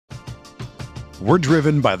We're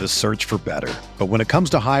driven by the search for better. But when it comes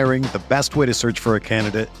to hiring, the best way to search for a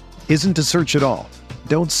candidate isn't to search at all.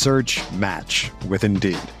 Don't search, match with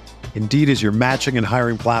Indeed. Indeed is your matching and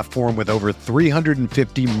hiring platform with over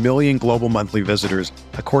 350 million global monthly visitors,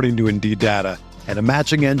 according to Indeed data, and a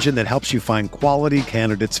matching engine that helps you find quality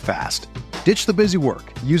candidates fast. Ditch the busy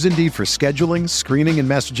work. Use Indeed for scheduling, screening, and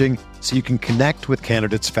messaging so you can connect with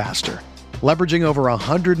candidates faster. Leveraging over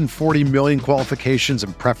 140 million qualifications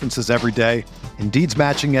and preferences every day, Indeed's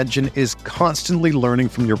matching engine is constantly learning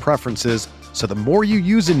from your preferences, so the more you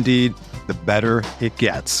use Indeed, the better it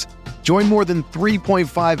gets. Join more than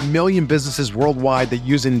 3.5 million businesses worldwide that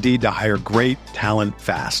use Indeed to hire great talent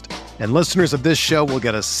fast. And listeners of this show will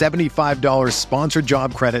get a $75 sponsored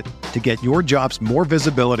job credit to get your jobs more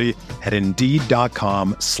visibility at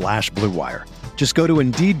Indeed.com/Blue Wire. Just go to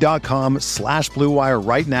Indeed.com/Blue Wire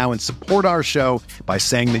right now and support our show by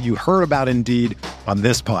saying that you heard about Indeed on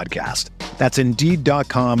this podcast. That's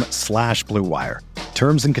Indeed.com/Blue Wire.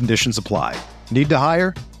 Terms and conditions apply. Need to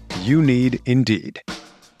hire? You need Indeed.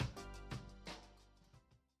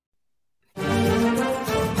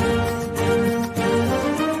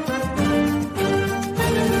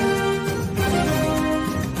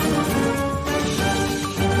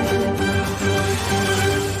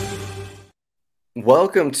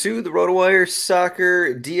 Welcome to the RotoWire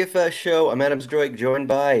Soccer DFS show. I'm Adam Zdroik, joined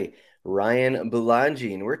by Ryan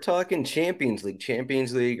Belangi, and we're talking Champions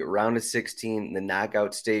League round of 16. The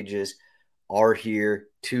knockout stages are here.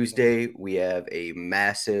 Tuesday, we have a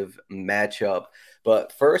massive matchup.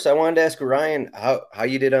 But first, I wanted to ask Ryan how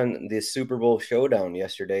you did on this Super Bowl showdown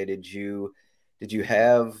yesterday. Did you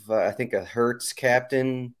have I think a Hertz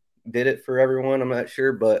captain did it for everyone? I'm not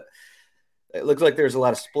sure, but it looks like there's a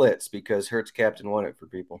lot of splits because Hertz captain won it for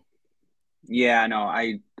people. Yeah, no,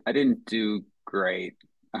 I didn't do great.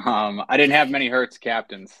 I didn't have many Hertz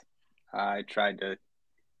captains. I tried to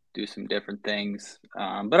do some different things,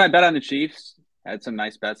 but I bet on the Chiefs. Had some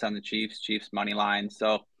nice bets on the Chiefs money line.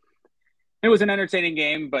 So it was an entertaining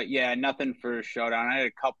game, but yeah, nothing for showdown. I had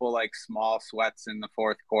a couple like small sweats in the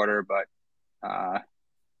fourth quarter, but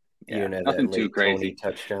yeah, nothing too crazy.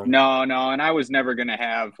 Touchdown. No, and I was never going to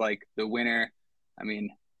have like the winner. I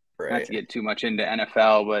mean, not to get too much into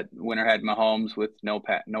NFL, but winner had Mahomes with no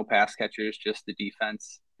pass catchers, just the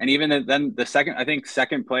defense. And even then the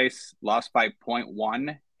second place lost by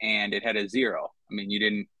 0.1 and it had a 0. I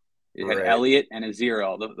mean, it had Elliott and a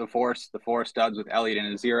 0. The four studs with Elliott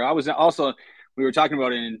and a 0. I was also, we were talking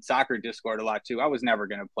about it in soccer Discord a lot too. I was never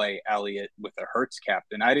going to play Elliott with a Hertz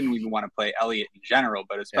captain. I didn't even want to play Elliott in general,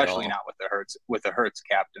 but especially not with the Hertz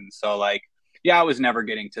captain. So like, yeah, I was never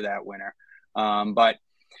getting to that winner. But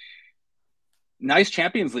nice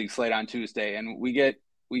Champions League slate on Tuesday, and we get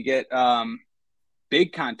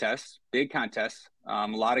big contests. A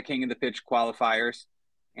lot of King of the Pitch qualifiers,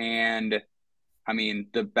 and I mean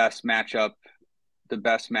the best matchup of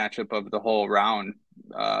the whole round.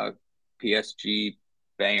 PSG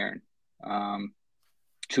Bayern.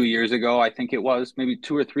 2 years ago, I think it was maybe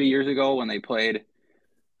 2 or 3 years ago when they played.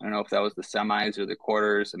 I don't know if that was the semis or the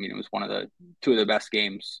quarters. I mean, it was two of the best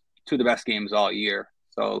games all year.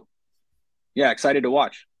 So, yeah, excited to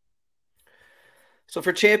watch. So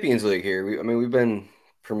for Champions League here, we've been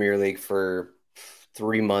Premier League for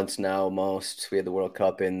 3 months now almost. We had the World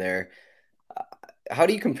Cup in there. How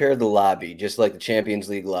do you compare the lobby, just like the Champions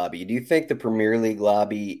League lobby? Do you think the Premier League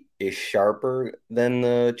lobby is sharper than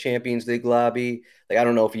the Champions League lobby? Like, I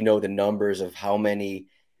don't know if you know the numbers of how many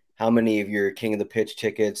of your King of the Pitch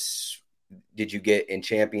tickets did you get in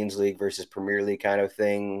Champions League versus Premier League kind of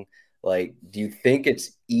thing? Like, do you think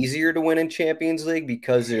it's easier to win in Champions League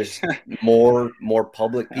because there's more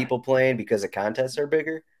public people playing because the contests are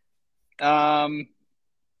bigger?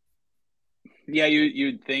 Yeah,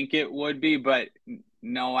 you'd think it would be, but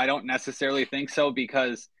no, I don't necessarily think so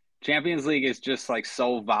because Champions League is just like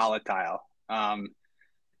so volatile. At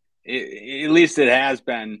least it has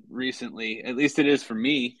been recently. At least it is for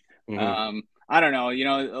me. Mm-hmm. I don't know. You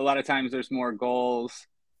know, a lot of times there's more goals.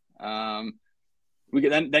 Then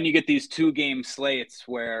you get these 2-game slates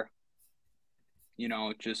where, you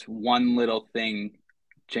know, just one little thing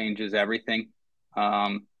changes everything.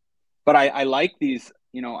 But I like these.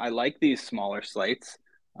 You know, I like these smaller slates.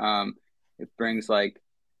 It brings like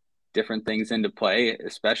different things into play,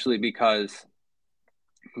 especially because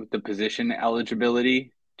with the position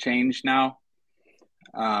eligibility change now.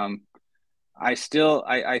 I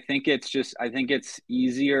think it's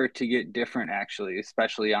easier to get different actually,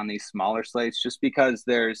 especially on these smaller slates, just because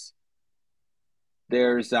there's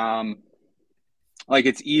like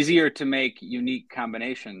it's easier to make unique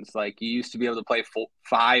combinations. Like you used to be able to play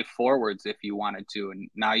 5 forwards if you wanted to, and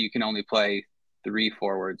now you can only play 3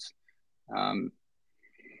 forwards.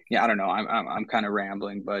 Yeah, I don't know. I'm kind of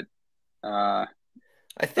rambling, but I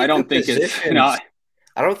I think the don't think it's positions.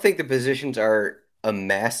 I don't think the positions are a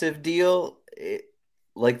massive deal,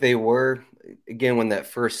 like they were again when that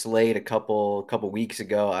first slate a couple weeks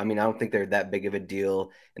ago. I mean, I don't think they're that big of a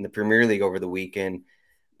deal in the Premier League over the weekend.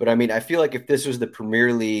 But I mean, I feel like if this was the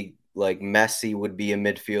Premier League, like Messi would be a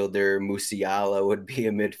midfielder, Musiala would be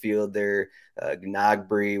a midfielder,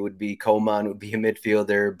 Gnabry would be, Coman would be a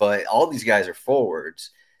midfielder, but all these guys are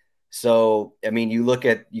forwards. So I mean, you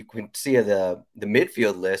can see the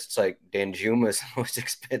midfield lists like Danjuma's the most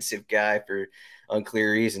expensive guy for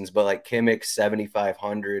unclear reasons, but like Kimmich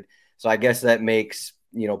 7,500. So I guess that makes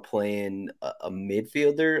playing a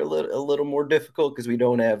midfielder a little more difficult because we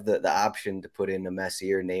don't have the option to put in a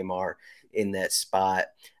Messi or Neymar in that spot.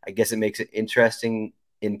 I guess it makes it interesting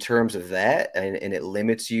in terms of that, and it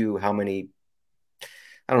limits you how many.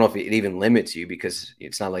 I don't know if it even limits you because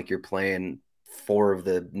it's not like you're playing 4 of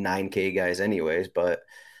the 9K guys anyways, but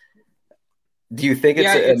do you think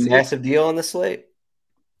it's yeah, a it's massive deal on the slate?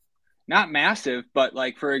 not massive, but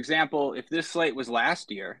like for example, if this slate was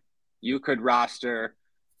last year, you could roster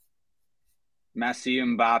Messi,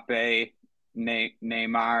 Mbappe,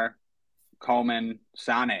 Neymar, Coman,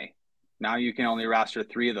 Sane. Now you can only roster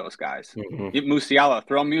 3 of those guys. Mm-hmm. Musiala,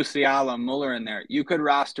 throw Musiala, Muller in there. You could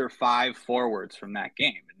roster 5 forwards from that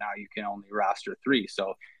game, and now you can only roster 3.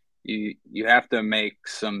 So you have to make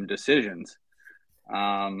some decisions.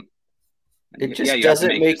 It just You have to doesn't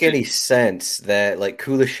make make any decisions. sense that like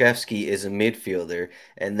Kulishevsky is a midfielder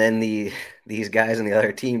and then these guys on the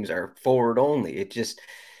other teams are forward only. It just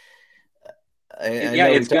I Yeah,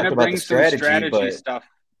 know we it's going talked to about the bring some strategy, strategy but stuff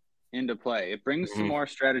into play. It brings some Mhm. more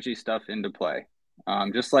strategy stuff into play,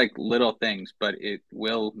 just like little things, but it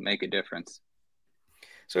will make a difference.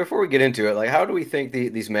 So before we get into it, like how do we think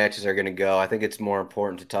these matches are going to go? I think it's more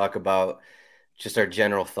important to talk about just our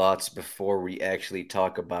general thoughts before we actually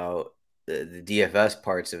talk about the DFS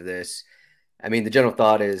parts of this. I mean, the general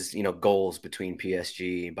thought is, goals between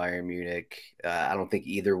PSG and Bayern Munich. I don't think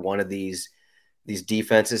either one of these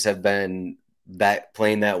defenses have been that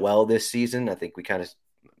playing that well this season. I think we kind of,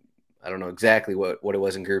 I don't know exactly what it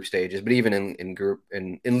was in group stages, but even in group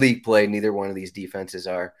in league play, neither one of these defenses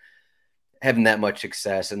are having that much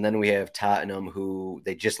success. And then we have Tottenham, who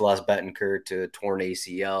they just lost Betancourt to a torn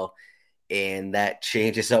ACL, and that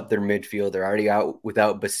changes up their midfield. They're already out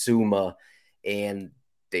without Basuma, and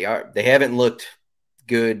they haven't looked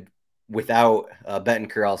good without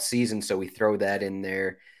Betancourt all season. So we throw that in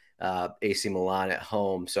there. AC Milan at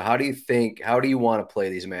home. So how do you want to play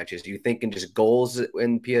these matches? Do you think in just goals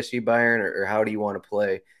in PSG Bayern, or how do you want to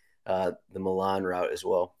play the Milan route as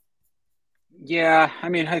well? Yeah, I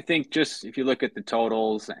mean, I think just if you look at the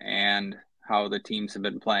totals and how the teams have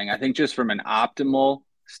been playing, I think just from an optimal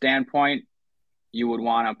standpoint, you would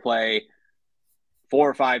want to play 4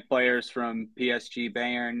 or 5 players from PSG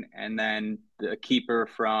Bayern and then the keeper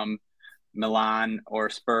from Milan or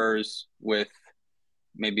Spurs with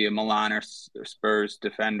maybe a Milan or Spurs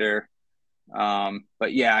defender.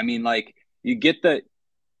 But yeah, I mean, like you get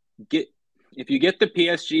if you get the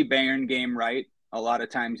PSG Bayern game right, a lot of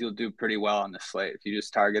times you'll do pretty well on the slate. If you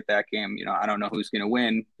just target that game, I don't know who's going to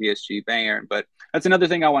win PSG Bayern, but that's another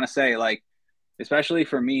thing I want to say. Like, especially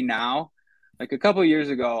for me now, like a couple of years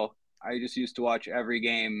ago, I just used to watch every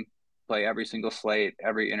game, play every single slate,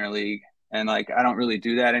 every interleague, and like I don't really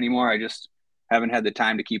do that anymore. I just haven't had the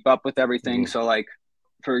time to keep up with everything. Mm-hmm. So like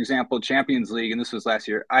for example, Champions League, and this was last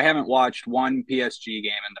year, I haven't watched one PSG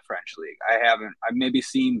game in the French league. I've maybe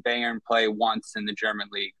seen Bayern play once in the German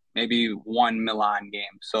league, maybe one Milan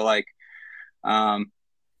game. So like, I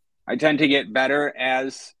tend to get better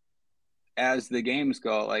as the games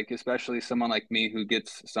go, like, especially someone like me who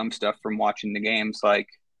gets some stuff from watching the games. Like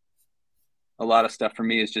a lot of stuff for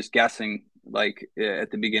me is just guessing, like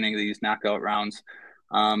at the beginning of these knockout rounds.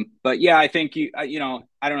 But yeah, I think I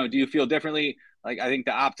don't know. Do you feel differently? Like, I think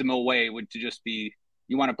the optimal way would to just be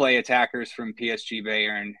you want to play attackers from PSG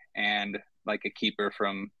Bayern and like a keeper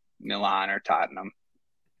from Milan or Tottenham.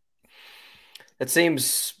 It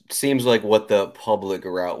seems like what the public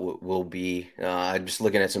route will be. I'm just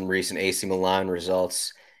looking at some recent AC Milan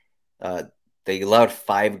results. Uh, they allowed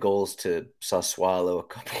 5 goals to Sassuolo a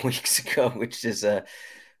couple weeks ago, which is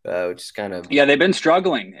kind of Yeah, they've been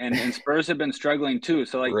struggling, and Spurs have been struggling too.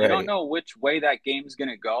 So like, you don't right. know which way that game's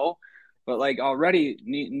gonna go, but like already,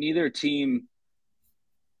 neither team,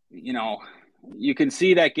 you know, you can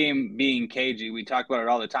see that game being cagey. We talk about it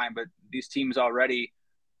all the time, but these teams already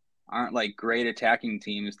aren't like great attacking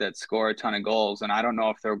teams that score a ton of goals, and I don't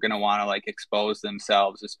know if they're gonna want to like expose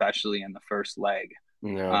themselves, especially in the first leg.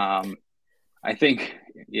 No, Um, I think,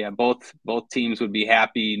 yeah, both teams would be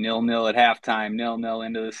happy 0-0 at halftime, 0-0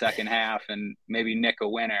 into the second half, and maybe nick a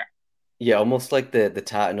winner. Yeah, almost like the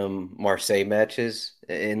Tottenham Marseille matches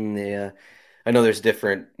in the. I know there's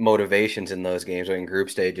different motivations in those games. But in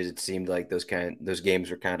group stages, it seemed like those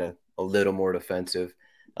games were kind of a little more defensive.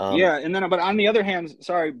 Yeah, and then but on the other hand,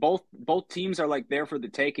 sorry, both teams are like there for the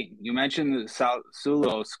taking. You mentioned the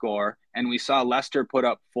Sulo score, and we saw Leicester put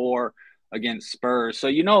up 4 against Spurs. So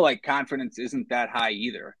like confidence isn't that high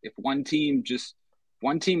either. If one team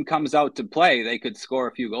comes out to play, they could score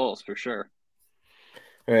a few goals for sure.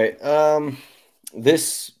 All right.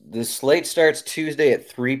 This slate starts Tuesday at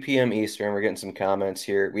 3 p.m. Eastern. We're getting some comments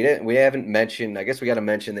here. We haven't mentioned. I guess we got to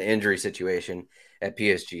mention the injury situation at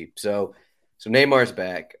PSG. So Neymar's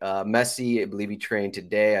back. Messi, I believe he trained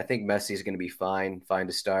today. I think Messi is going to be fine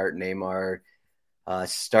to start. Neymar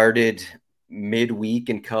started midweek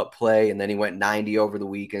in cup play, and then he went 90 over the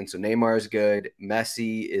weekend. So Neymar is good.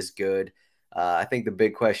 Messi is good. I think the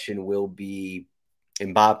big question will be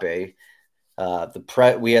Mbappe.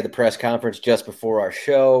 We had the press conference just before our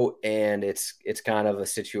show, and it's kind of a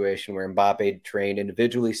situation where Mbappe trained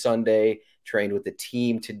individually Sunday, trained with the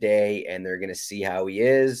team today, and they're going to see how he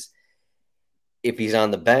is. If he's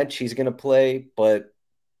on the bench, he's going to play, but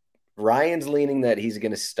Ryan's leaning that he's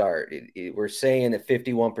going to start. We're saying a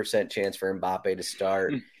 51% chance for Mbappe to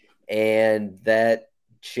start, and that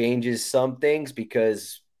changes some things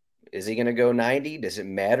because is he going to go 90? Does it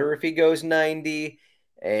matter if he goes 90?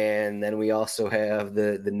 And then we also have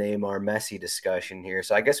the Neymar Messi discussion here.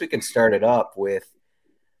 So I guess we can start it up with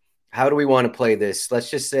how do we want to play this? Let's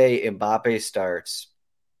just say Mbappe starts.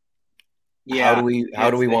 Yeah.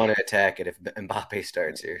 How do we want to attack it if Mbappe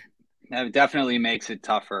starts here? That definitely makes it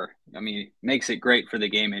tougher. I mean, makes it great for the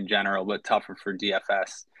game in general, but tougher for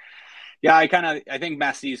DFS. Yeah, I think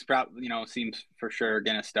Messi's probably, seems for sure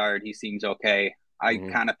going to start. He seems okay. I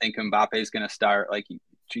kind of think Mbappe is going to start. Like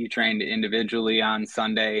he trained individually on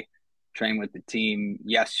Sunday, trained with the team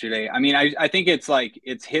yesterday. I mean, I think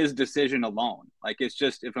it's his decision alone. Like it's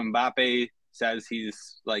just if Mbappe says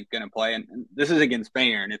he's like going to play, and this is against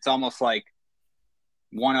Bayern, it's almost like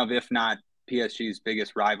one of, if not PSG's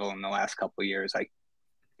biggest rival in the last couple of years. Like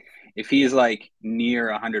if he's like near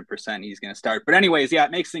 100%, he's going to start. But anyways, yeah,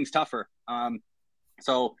 it makes things tougher.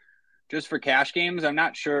 So just for cash games, I'm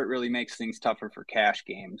not sure it really makes things tougher for cash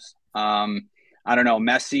games. I don't know,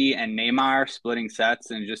 Messi and Neymar splitting sets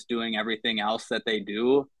and just doing everything else that they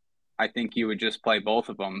do. I think you would just play both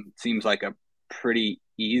of them. It seems like a pretty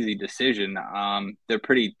easy decision. They're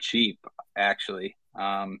pretty cheap, actually.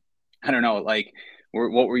 I don't know, like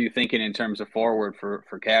what were you thinking in terms of forward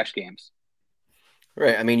for cash games?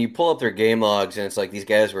 Right. I mean, you pull up their game logs and it's like these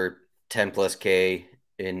guys were 10 plus K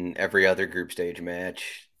in every other group stage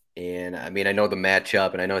match. And I mean, I know the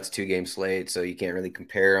matchup and I know it's 2-game slate, so you can't really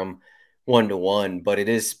compare them 1-to-1, but it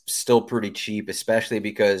is still pretty cheap, especially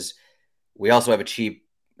because we also have a cheap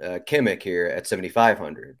Kimmich here at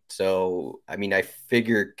 7,500. So, I mean, I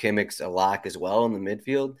figure Kimmich's a lock as well in the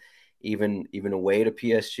midfield, even away to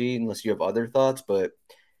PSG, unless you have other thoughts. But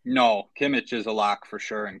no, Kimmich is a lock for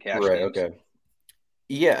sure in cash games. Okay.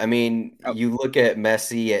 Yeah, I mean, you look at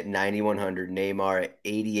Messi at 9,100, Neymar at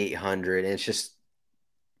 8,800, and it's just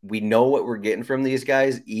we know what we're getting from these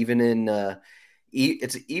guys, even in a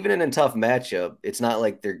tough matchup. It's not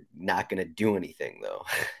like they're not going to do anything though.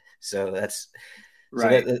 So that's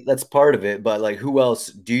right. So that's part of it. But like, who else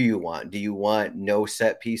do you want? Do you want no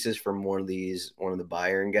set pieces from one of the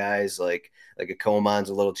Bayern guys? Like a Coman's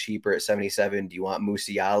a little cheaper at 77. Do you want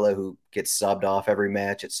Musiala, who gets subbed off every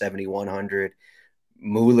match, at 7,100?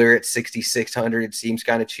 Mueller at 6,600 seems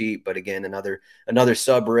kind of cheap, but again, another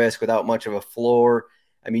sub risk without much of a floor.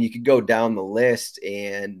 I mean, you could go down the list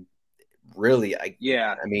and really, I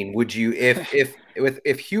mean, would you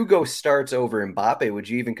if Hugo starts over Mbappe, would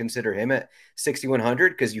you even consider him at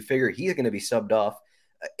 6,100 because you figure he's going to be subbed off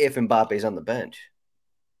if Mbappe's on the bench?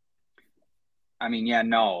 I mean, yeah,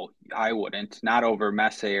 no, I wouldn't. Not over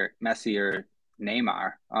Messi or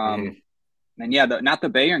Neymar. And yeah, not the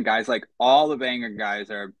Bayern guys. Like all the Bayern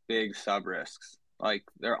guys are big sub risks. Like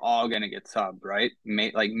they're all going to get subbed, right?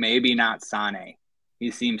 Maybe not Sane.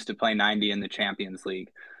 He seems to play 90 in the Champions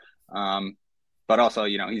League. But also,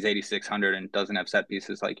 he's 8,600 and doesn't have set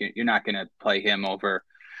pieces. Like you're not going to play him over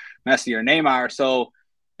Messi or Neymar. So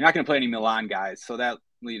you're not going to play any Milan guys. So that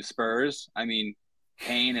leaves Spurs. I mean,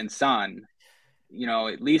 Kane and Son,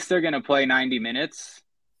 at least they're going to play 90 minutes.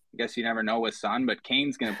 I guess you never know with Son, but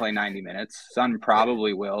Kane's going to play 90 minutes. Son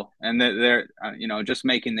probably will. And they're just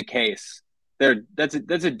making the case. That's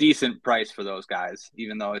a decent price for those guys,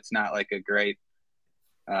 even though it's not like a great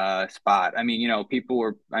spot. I mean,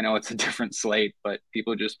 I know it's a different slate, but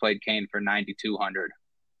people just played Kane for 9,200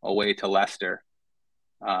 away to Leicester.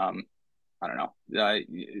 I don't know.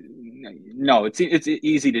 No, it's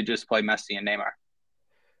easy to just play Messi and Neymar.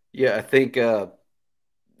 Yeah, I think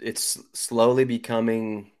it's slowly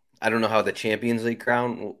becoming. I don't know how the Champions League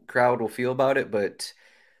crowd will feel about it, but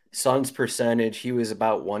Son's percentage, he was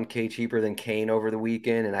about 1K cheaper than Kane over the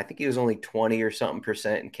weekend, and I think he was only 20 or something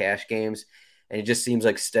percent in cash games. And it just seems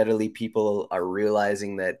like steadily people are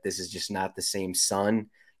realizing that this is just not the same Son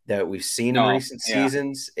that we've seen in No, recent yeah.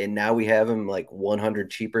 seasons, and now we have him like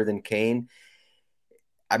 100 cheaper than Kane.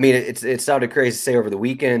 I mean, it sounded crazy to say over the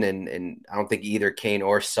weekend, and I don't think either Kane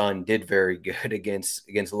or Son did very good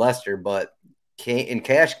against Leicester. But Kane in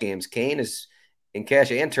cash games, Kane is in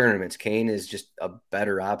cash and tournaments. Kane is just a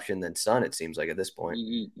better option than Son. It seems like at this point.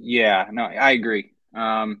 Yeah, no, I agree.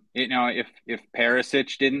 If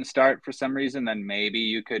Perisic didn't start for some reason, then maybe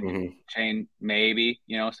you could Mm-hmm. change. Maybe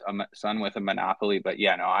a Son with a monopoly, but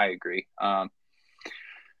yeah, no, I agree.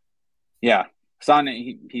 Yeah, Son,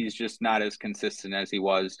 he's just not as consistent as he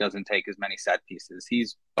was. Doesn't take as many set pieces.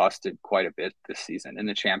 He's busted quite a bit this season in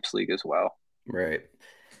the Champs League as well. Right.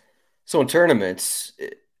 So in tournaments,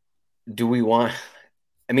 do we want?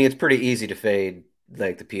 I mean, it's pretty easy to fade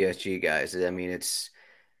like the PSG guys. I mean, it's.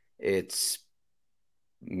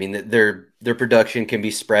 I mean, their production can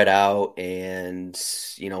be spread out, and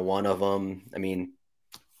one of them. I mean,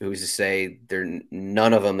 who's to say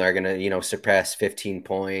none of them are going to surpass 15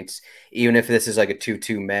 points, even if this is like a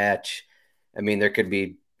 2-2 match. I mean, there could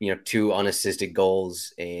be two unassisted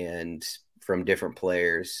goals and from different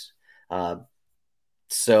players.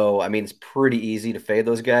 So I mean, it's pretty easy to fade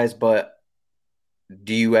those guys, but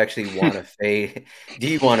do you actually want to fade? Do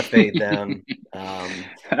you want to fade them?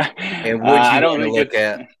 And would I you don't want to think look it's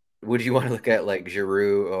at? Would you want to look at like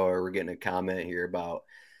Giroud, or we're getting a comment here about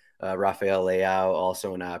Rafael Leao,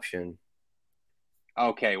 also an option?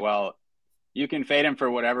 okay. Well, you can fade him for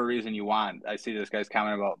whatever reason you want. I see this guy's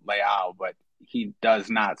comment about Leao, but he does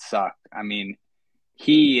not suck. I mean,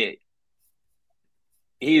 he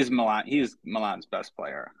He's Milan's best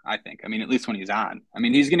player, I think. I mean, at least when he's on. I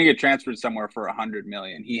mean, he's going to get transferred somewhere for 100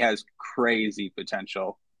 million. He has crazy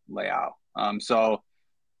potential, Leao. So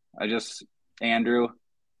I just Andrew,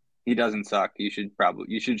 he doesn't suck. You should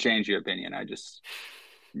change your opinion.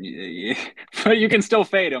 But you can still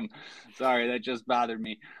fade him. Sorry, that just bothered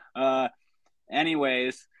me.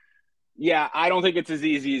 Anyways, yeah, I don't think it's as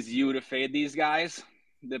easy as you to fade these guys,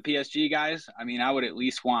 the PSG guys. I mean, I would at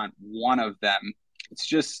least want one of them. It's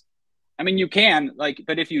just, I mean, you can,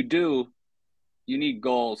 but if you do, you need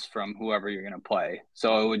goals from whoever you're going to play.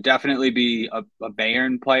 So it would definitely be a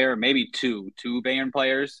Bayern player, maybe two Bayern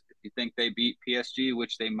players if you think they beat PSG,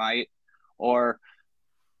 which they might. Or,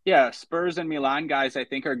 yeah, Spurs and Milan guys I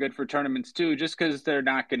think are good for tournaments too, just because they're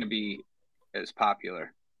not going to be as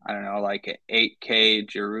popular. I don't know, like 8K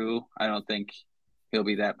Giroud. I don't think he'll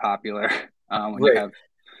be that popular when you Right. have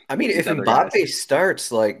I mean, these if other guys. Mbappe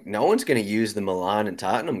starts, like no one's going to use the Milan and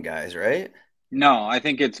Tottenham guys, right? No, I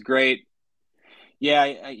think it's great.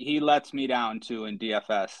 Yeah, he lets me down too in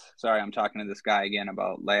DFS. Sorry, I'm talking to this guy again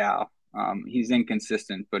about Leao. He's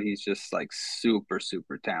inconsistent, but he's just like super,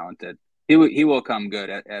 super talented. He will come good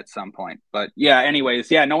at some point. But yeah,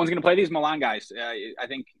 anyways, yeah, no one's gonna play these Milan guys. I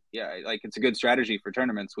think like it's a good strategy for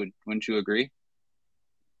tournaments. Wouldn't you agree?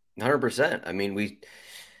 100%. I mean, We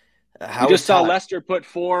how is just saw Tot Leicester put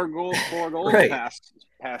four goals right? past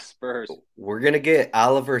Spurs. We're gonna get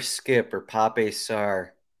Oliver Skip or Pape Sarr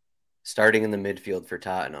starting in the midfield for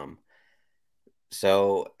Tottenham.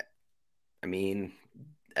 So, I mean,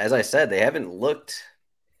 as I said, they haven't looked.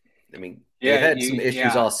 I mean, they've Yeah, had some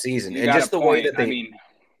issues all season, you and got a just point. I mean,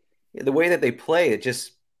 the way that they play, it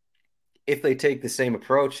just if they take the same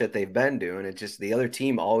approach that they've been doing, it just the other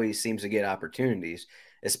team always seems to get opportunities,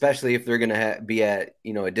 especially if they're going to be at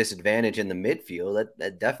a disadvantage in the midfield.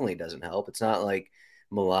 That definitely doesn't help. It's not like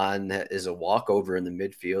Milan that is a walkover in the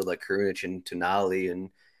midfield like Krunic and Tonali, and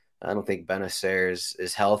I don't think Benacer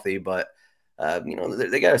is healthy, but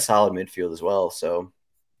they got a solid midfield as well. So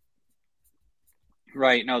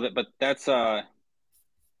right? No, but that's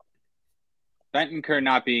Bentancur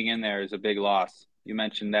not being in there is a big loss. You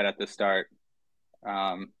mentioned that at the start.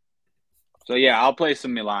 So yeah, I'll play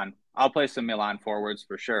some Milan. I'll play some Milan forwards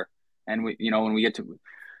for sure. And when we get to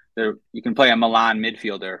there, you can play a Milan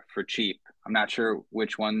midfielder for cheap. I'm not sure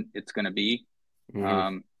which one it's going to be.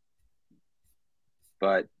 mm-hmm.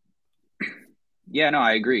 But yeah, no,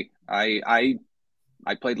 I agree. I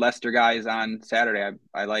played Leicester guys on Saturday.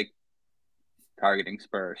 I like targeting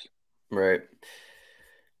Spurs. Right.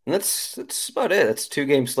 And that's about it. That's 2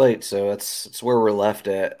 game slate, so that's where we're left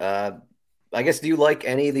at. I guess, do you like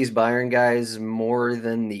any of these Bayern guys more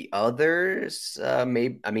than the others?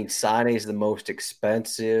 Maybe, I mean, Sane is the most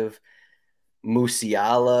expensive.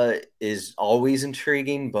 Musiala is always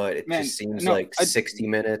intriguing, but it Man, just seems no, like 60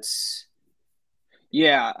 minutes.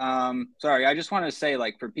 yeah. Sorry, I just want to say,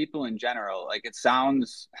 like, for people in general, like,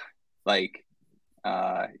 like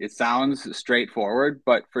it sounds straightforward,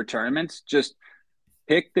 but for tournaments, just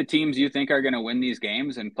pick the teams you think are going to win these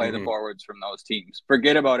games and play the Hmm. forwards from those teams.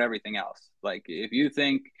 Forget about everything else. Like, if you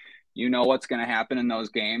think you know what's going to happen in those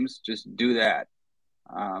games, just do that.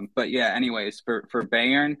 But yeah, anyways, for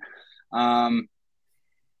Bayern, um,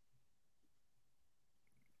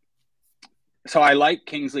 so I like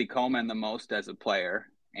Kingsley Coman the most as a player,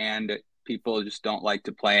 and people just don't like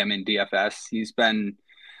to play him in DFS. He's been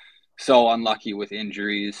so unlucky with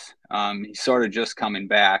injuries. He's sort of just coming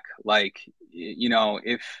back. Like,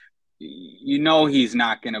 if he's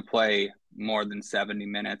not going to play more than 70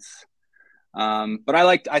 minutes. But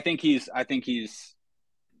I think he's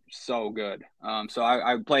so good. So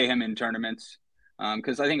I play him in tournaments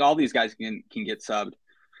because I think all these guys can get subbed.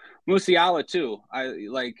 Musiala too. I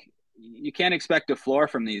like you can't expect a floor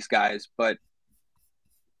from these guys, but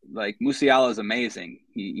like Musiala is amazing.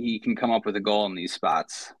 He can come up with a goal in these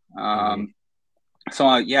spots. Hmm.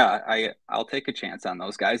 I'll take a chance on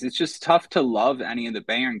those guys. It's just tough to love any of the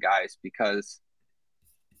Bayern guys because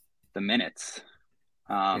the minutes.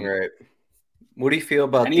 Um, Right. What do you feel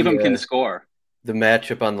about any of them can score. the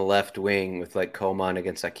matchup on the left wing with like Coman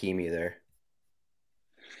against Hakimi there?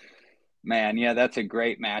 Man, yeah, that's a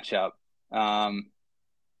great matchup. Um,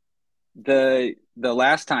 the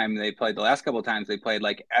last time they played, the last couple of times they played,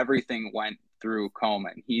 like everything went through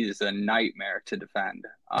Coman. He's a nightmare to defend.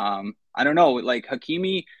 I don't know, like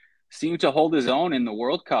Hakimi seemed to hold his own in the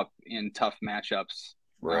World Cup in tough matchups.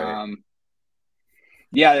 Right. Um,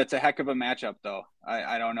 yeah, it's a heck of a matchup though.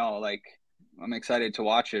 I don't know, like I'm excited to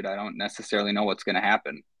watch it. I don't necessarily know what's going to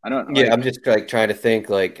happen. I don't Yeah, like I'm just like trying to think.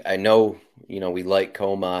 Like, I know, we like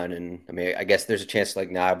Coman, and I mean, I guess there's a chance like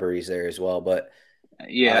Gnabry's there as well, but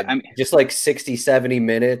yeah, I mean just like 60, 70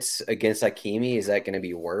 minutes against Hakimi, is that going to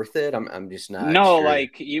be worth it? I'm just not no, sure.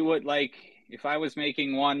 like you would like if I was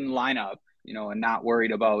making one lineup, and not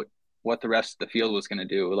worried about what the rest of the field was going to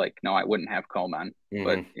do. Like, no, I wouldn't have Coman,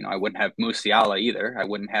 but Hmm. I wouldn't have Musiala either. I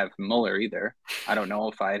wouldn't have Muller either. I don't know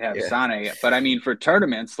if I'd have Yeah. Sane, but I mean, for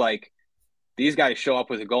tournaments, like these guys show up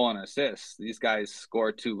with a goal and assist. These guys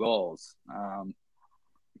score 2 goals.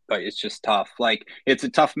 But it's just tough. Like it's a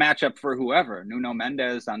tough matchup for whoever. Nuno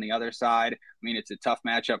Mendes on the other side. I mean, it's a tough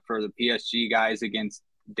matchup for the PSG guys against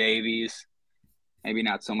Davies. Maybe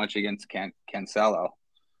not so much against Cancelo.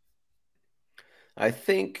 I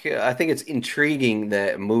think it's intriguing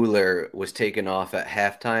that Mueller was taken off at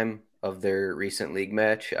halftime of their recent league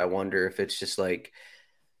match. I wonder if it's just like,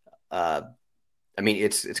 uh, I mean,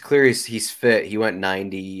 it's clear he's fit. He went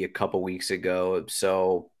 90 a couple weeks ago,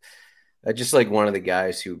 so just like one of the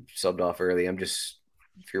guys who subbed off early.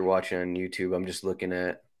 If you're watching on YouTube, I'm just looking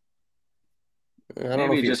at. I don't know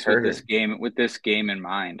if Maybe he was just with hurt. this game in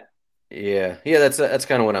mind. Yeah, that's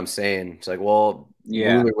kind of what I'm saying. It's like, well,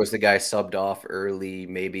 Yeah. Mueller was the guy subbed off early.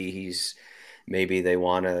 Maybe they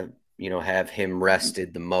want to, have him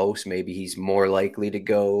rested the most. Maybe he's more likely to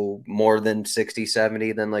go more than 60,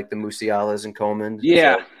 70 than like the Musialas and Comans.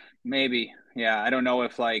 Yeah, So, maybe. Yeah, I don't know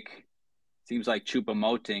if like seems like Chupa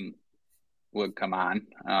Moting would come on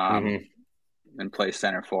hmm and play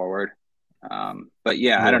center forward. But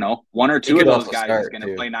yeah, I yeah, don't know. One or he two of could those also guys is start going to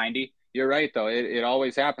too. play 90. You're right, though. It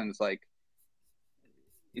always happens. Like,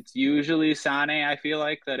 it's usually Sane, I feel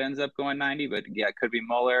like, that ends up going 90. But yeah, it could be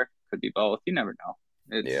Muller, could be both. You never know.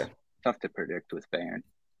 Yeah. It's tough to predict with Bayern.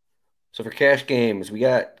 So for cash games, we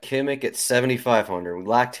got Kimmich at 7,500. We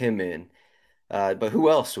locked him in. But who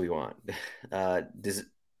else do we want? Does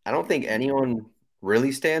I don't think anyone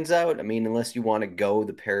really stands out. I mean, unless you want to go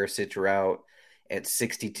the Perisic route at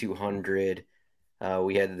 6,200.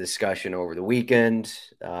 We had the discussion over the weekend.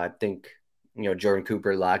 I think Jordan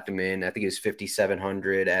Cooper locked him in. I think it was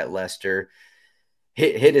 5,700 at Leicester.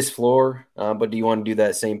 Hit his floor. But do you want to do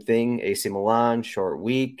that same thing? AC Milan, short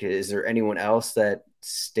week. Is there anyone else that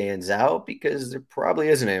stands out? Because there probably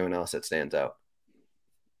isn't anyone else that stands out.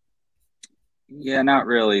 Yeah, not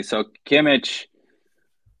really. So Kimmich,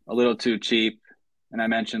 a little too cheap. And I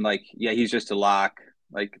mentioned like, yeah, he's just a lock,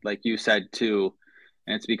 like you said too.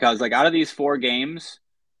 And it's because like out of these 4 games,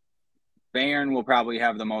 Bayern will probably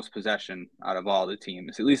have the most possession out of all the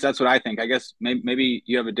teams. At least that's what I think. I guess maybe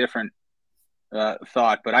you have a different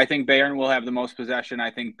thought, but I think Bayern will have the most possession.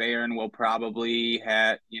 I think Bayern will probably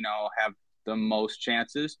have the most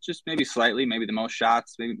chances, just maybe slightly, maybe the most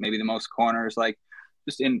shots, maybe the most corners, like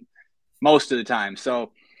just in most of the time.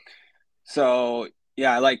 So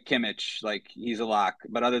yeah, I like Kimmich, like he's a lock.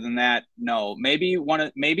 But other than that, no. Maybe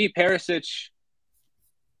Perisic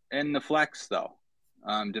in the flex though,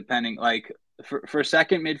 depending like for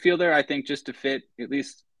second midfielder, I think just to fit at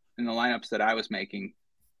least in the lineups that I was making,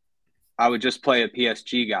 I would just play a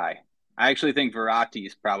PSG guy. I actually think Verratti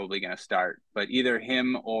is probably going to start, but either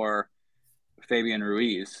him or Fabian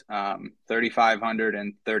Ruiz, 3,500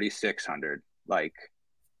 and 3,600. Like,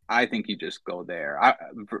 I think you just go there.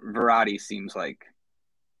 Verratti seems like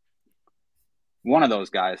one of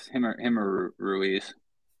those guys, him or Ruiz.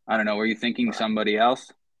 I don't know. Were you thinking somebody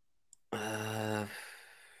else? I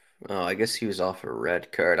guess he was off a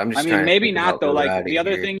red card. I'm just I mean, trying to maybe think not about though. Like Verratti the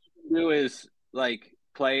other here. thing you can do is like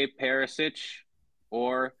play Perisic,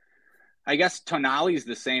 or I guess Tonali's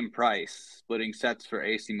the same price, splitting sets for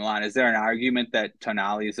AC Milan. Is there an argument that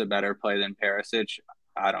Tonali is a better play than Perisic?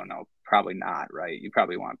 I don't know. Probably not, right? You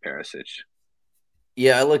probably want Perisic.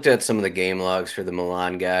 Yeah, I looked at some of the game logs for the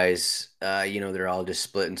Milan guys. They're all just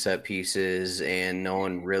splitting set pieces, and no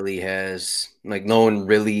one really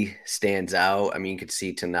stands out. I mean, you could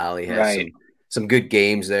see Tonali has Right. some good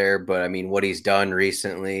games there, but I mean, what he's done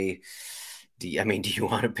recently. Do you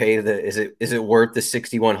want to pay is it worth the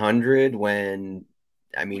 6,100 when,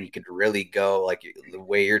 I mean, you could really go like the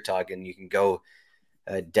way you're talking, you can go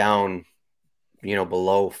down,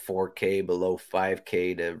 below 4K, below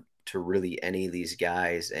 5K to really any of these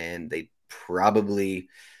guys, and they're probably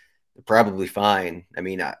fine. I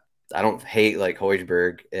mean, I don't hate like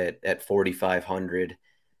Højbjerg at 4,500,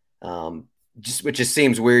 which just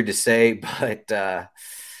seems weird to say, but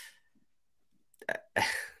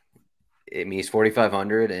I mean, he's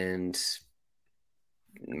 4,500, and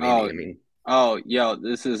maybe yo,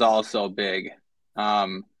 this is also big.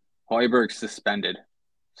 Højbjerg's suspended,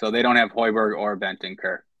 so they don't have Højbjerg or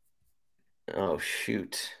Bentancur. Oh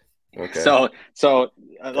shoot. Okay. So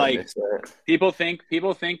like people think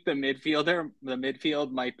the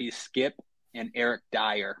midfield might be Skip and Eric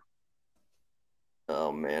Dyer.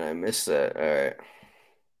 Oh man, I missed that. All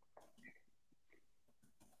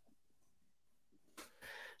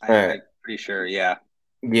right. I'm pretty sure, yeah.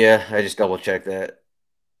 Yeah, I just double checked that.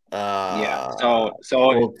 Yeah. So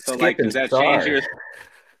like, does that change your?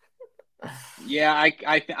 Yeah,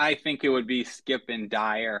 I think it would be Skip and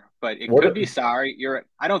Dyer, but it could be Sarr.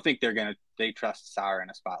 I don't think they trust Sarr in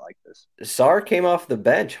a spot like this. Sarr came off the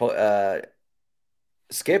bench.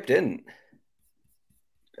 Skip didn't.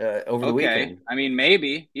 Over the weekend. I mean,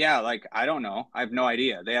 maybe. Yeah, like I don't know. I have no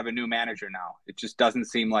idea. They have a new manager now. It just doesn't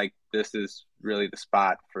seem like this is really the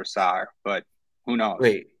spot for Sarr, but who knows?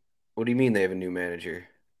 Wait, what do you mean they have a new manager?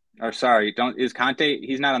 Or sorry, is Conte?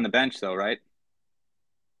 He's not on the bench though, right?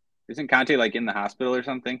 Isn't Conte like in the hospital or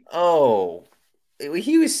something? Oh,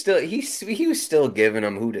 he was still giving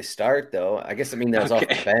them who to start though. I guess that was off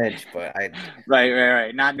the bench, but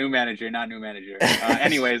right. Not new manager.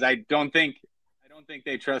 Anyways, I don't think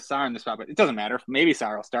they trust Sarr in the spot, but it doesn't matter. Maybe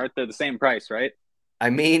Sarr will start. They're the same price, right? I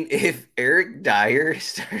mean, if Eric Dyer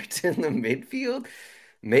starts in the midfield,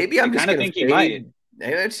 maybe I'm just gonna think he might.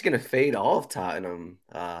 Maybe I'm just gonna fade all of Tottenham.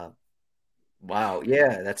 Wow,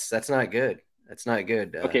 yeah, that's not good. That's not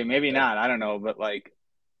good. Okay, maybe not. I don't know, but like,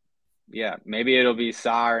 yeah, maybe it'll be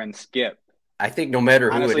Sarr and Skip. I think no matter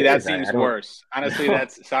who honestly, that seems worse. Honestly,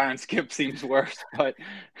 that's Sarr and Skip seems worse. But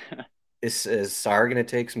is Sarr gonna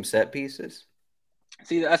take some set pieces?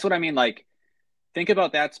 See, that's what I mean. Like, think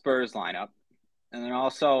about that Spurs lineup, and then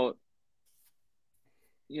also,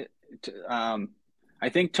 I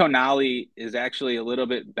think Tonali is actually a little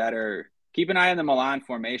bit better. Keep an eye on the Milan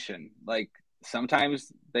formation. Like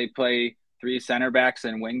sometimes they play 3 center backs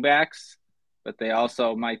and wing backs, but they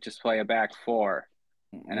also might just play a back 4.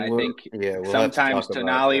 And I think sometimes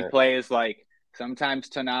Tonali plays like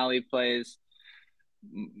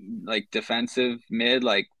defensive mid,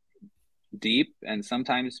 like deep, and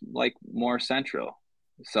sometimes like more central.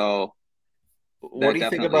 So what do you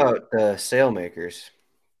think about the Sailmakers?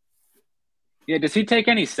 Yeah, does he take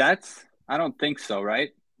any sets? I don't think so, right?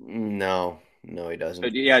 No, he doesn't.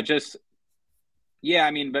 But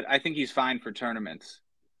I mean, but I think he's fine for tournaments.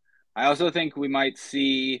 I also think we might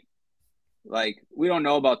see, like, we don't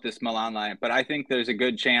know about this Milan lineup, but I think there's a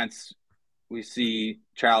good chance we see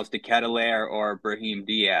Charles de Ketelaere or Brahim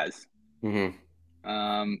Diaz.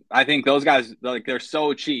 Mm-hmm. I think those guys, like, they're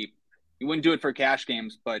so cheap. You wouldn't do it for cash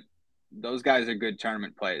games, but those guys are good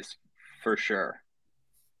tournament plays for sure.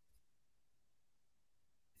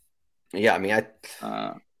 Yeah, I mean,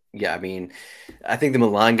 I think the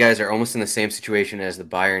Milan guys are almost in the same situation as the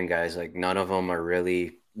Bayern guys. Like, none of them are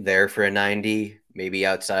really there for a 90, maybe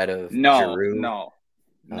outside of No, Giroud. no,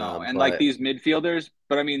 no. And like But these midfielders,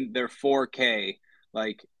 but I mean, they're 4K,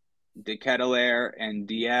 like De Ketelaere and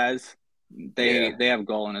Diaz. yeah, They have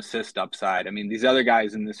goal and assist upside. I mean, these other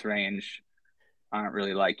guys in this range aren't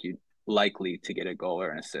really likely to get a goal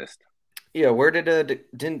or an assist. yeah. Where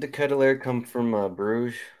didn't the Ketelaere come from?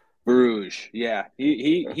 Bruges. Bruges, yeah,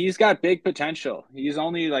 he's got big potential. He's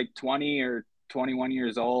only like 20 or 21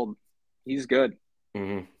 years old. He's good.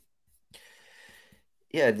 Mm-hmm.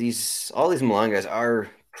 Yeah, all these Milan guys are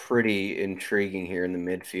pretty intriguing here in the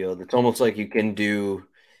midfield. It's almost like you can go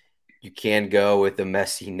with the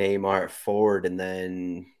Messi, Neymar at forward, and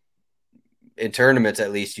then in tournaments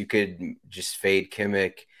at least you could just fade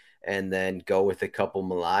Kimmich and then go with a couple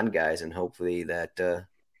Milan guys, and hopefully that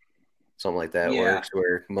something like that Yeah, works,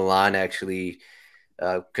 where Milan actually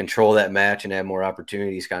control that match and have more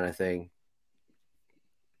opportunities, kind of thing.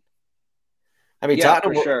 I mean, yeah, for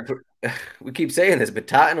Tottenham. sure. We keep saying this, but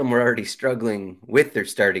Tottenham were already struggling with their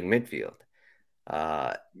starting midfield.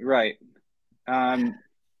 Right. Um,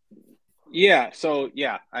 yeah. So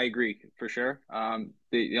yeah, I agree for sure.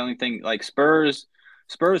 The only thing like Spurs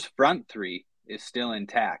front three is still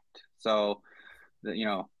intact. So you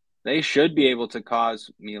know they should be able to cause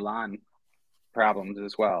Milan problems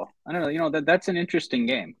as well. I don't know. That's an interesting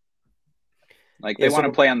game. Like Yeah. they want to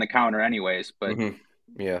So, play on the counter anyways, but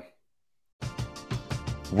yeah.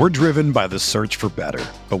 We're driven by the search for better.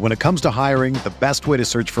 But when it comes to hiring, the best way to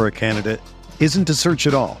search for a candidate isn't to search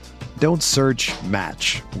at all. Don't search,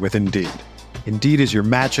 match with Indeed. Indeed is your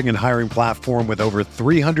matching and hiring platform with over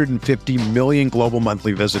 350 million global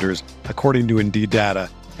monthly visitors, according to Indeed data,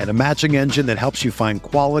 and a matching engine that helps you find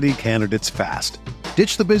quality candidates fast.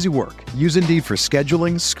 Ditch the busy work. Use Indeed for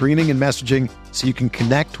scheduling, screening, and messaging so you can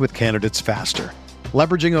connect with candidates faster.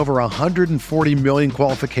 Leveraging over 140 million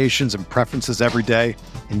qualifications and preferences every day,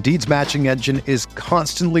 Indeed's matching engine is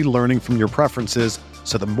constantly learning from your preferences,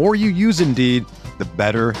 so the more you use Indeed, the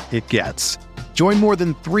better it gets. Join more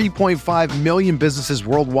than 3.5 million businesses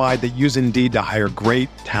worldwide that use Indeed to hire great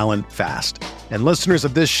talent fast. And listeners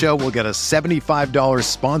of this show will get a $75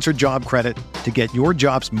 sponsored job credit to get your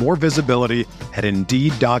jobs more visibility at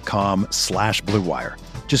Indeed.com/Blue Wire.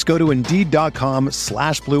 Just go to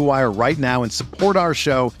Indeed.com/Blue Wire right now and support our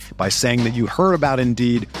show by saying that you heard about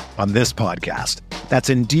Indeed on this podcast. That's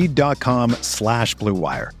Indeed.com/Blue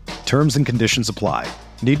Wire. Terms and conditions apply.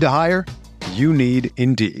 Need to hire? You need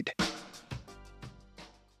Indeed.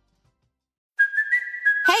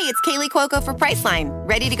 Hey, it's Kaylee Cuoco for Priceline.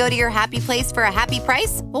 Ready to go to your happy place for a happy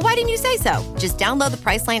price? Well, why didn't you say so? Just download the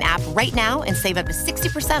Priceline app right now and save up to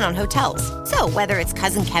 60% on hotels. So whether it's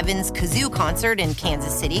Cousin Kevin's Kazoo Concert in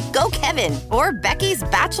Kansas City, go Kevin, or Becky's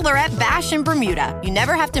Bachelorette Bash in Bermuda, you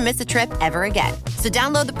never have to miss a trip ever again. So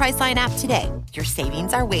download the Priceline app today. Your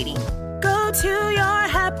savings are waiting. Go to your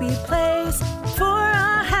happy place for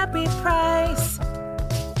a happy price.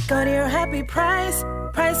 Go to your happy price,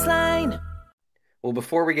 Priceline. Well,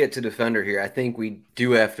 before we get to defender here, I think we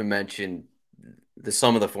do have to mention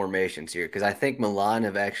some of the formations here, because I think Milan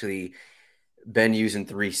have actually been using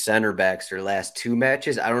three center backs their last two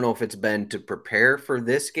matches. I don't know if it's been to prepare for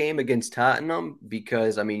this game against Tottenham,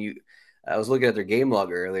 because I mean, I was looking at their game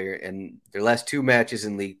log earlier, and their last two matches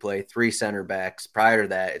in league play, three center backs. Prior to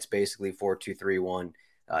that, it's basically 4-2-3-1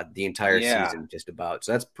 the entire season, just about.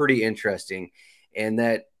 So that's pretty interesting, and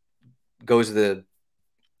that goes to the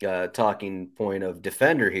talking point of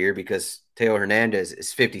defender here, because Theo Hernandez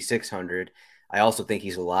is 5,600. I also think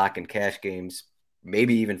he's a lock in cash games,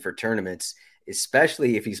 maybe even for tournaments,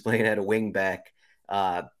 especially if he's playing at a wing back.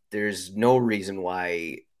 There's no reason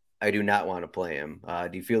why I do not want to play him.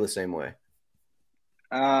 Do you feel the same way?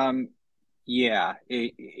 Yeah.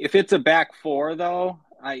 If it's a back four, though,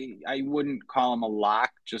 I wouldn't call him a lock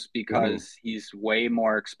just because he's way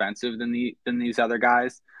more expensive than these other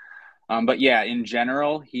guys. But yeah, in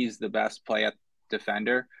general, he's the best play at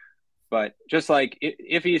defender. But just like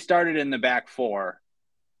if he started in the back four,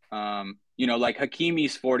 like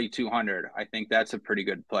Hakimi's 4,200, I think that's a pretty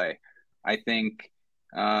good play. I think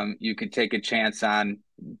you could take a chance on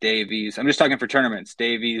Davies. I'm just talking for tournaments,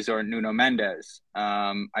 Davies or Nuno Mendes.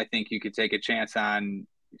 I think you could take a chance on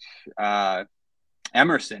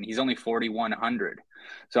Emerson. He's only 4,100.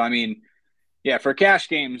 So, I mean, yeah, for cash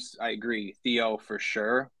games, I agree. Theo for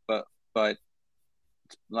sure. But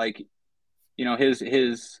like, his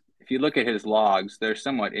if you look at his logs, they're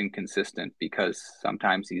somewhat inconsistent because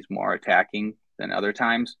sometimes he's more attacking than other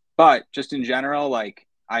times. But just in general, like,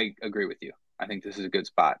 I agree with you. I think this is a good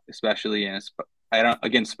spot, especially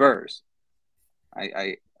against Spurs.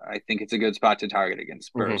 I think it's a good spot to target against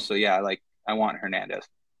Spurs. So yeah, I want Hernandez.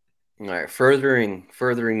 All right,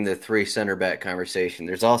 furthering the three center back conversation.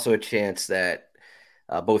 There's also a chance that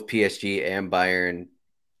both PSG and Bayern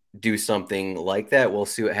do something like that. We'll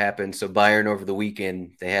see what happens. So Bayern over the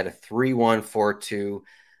weekend, they had a 3-1, 4-2,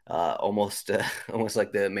 almost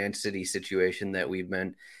like the Man City situation that we've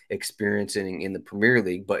been experiencing in the Premier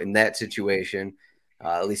League. But in that situation,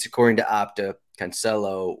 at least according to Opta,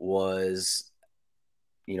 Cancelo was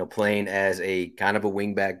playing as a kind of a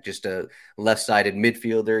wingback, just a left-sided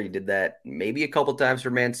midfielder. He did that maybe a couple times for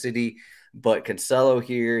Man City, but Cancelo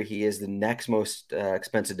here, he is the next most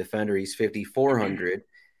expensive defender. He's 5,400.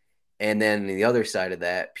 And then the other side of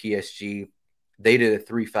that, PSG, they did a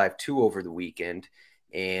 3-5-2 over the weekend.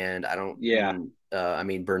 And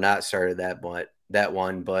Bernat started that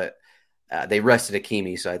one, but they rested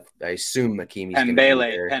Hakimi, so I assume Hakimi's going to be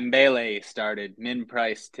there. Pembele started. Min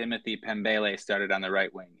Price, Timothy Pembele started on the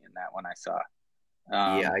right wing in that one I saw.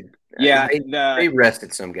 They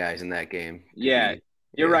rested some guys in that game.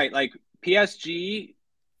 You're right. Like PSG,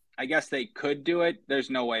 I guess they could do it. There's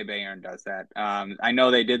no way Bayern does that. I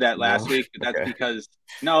know they did that last week, but that's because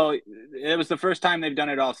it was the first time they've done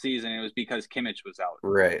it all season. It was because Kimmich was out.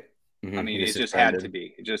 Right. Mm-hmm. I mean, it just had to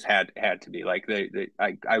be. It just had to be. Like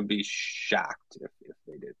I would be shocked if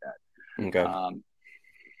they did that. Okay.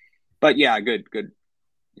 But yeah, good. Good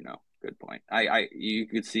point. You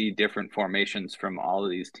could see different formations from all of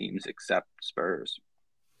these teams except Spurs.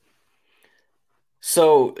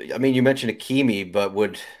 So, I mean, you mentioned Hakimi, but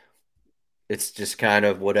it's just kind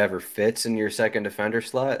of whatever fits in your second defender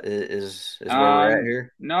slot is where we're at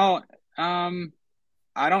here? No,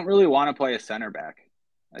 I don't really want to play a center back.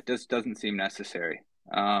 It just doesn't seem necessary.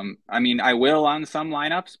 I mean, I will on some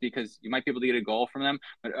lineups because you might be able to get a goal from them,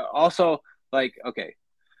 but also okay.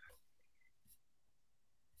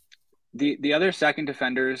 The other second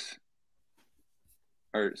defenders,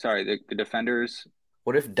 the defenders.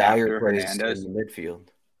 What if Dyer plays Hernandez in the midfield?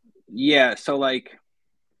 Yeah, so I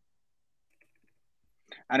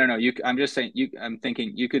don't know. I'm just saying. I'm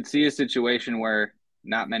thinking you could see a situation where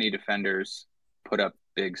not many defenders put up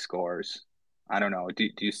big scores. I don't know. Do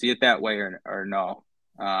you see it that way or no?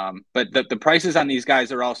 But the prices on these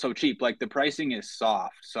guys are all so cheap. Like the pricing is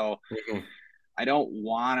soft, so I don't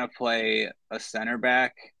want to play a center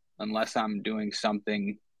back unless I'm doing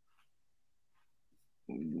something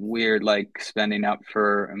weird, like spending up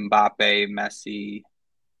for Mbappe, Messi.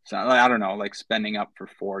 So I don't know, like spending up for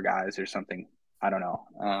four guys or something. I don't know.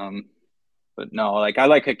 But no, I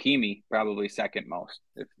like Hakimi probably second most.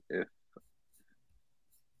 If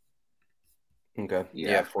okay,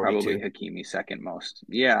 yeah, probably Hakimi second most.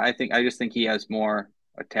 Yeah, I just think he has more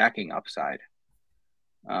attacking upside.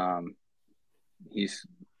 I'm just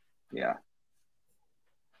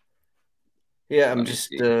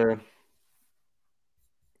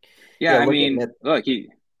I mean,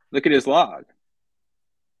 look at his log.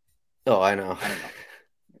 Oh, I know. I don't know.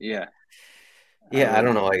 Yeah. Yeah, I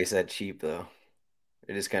don't know why he's that cheap though.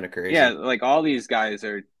 It is kind of crazy. Yeah, all these guys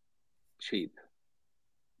are cheap.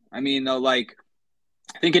 I mean, though,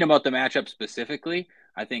 thinking about the matchup specifically,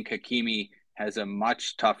 I think Hakimi has a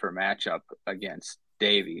much tougher matchup against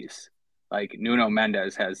Davies. Nuno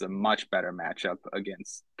Mendes has a much better matchup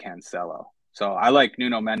against Cancelo. So I like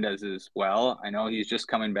Nuno Mendes as well. I know he's just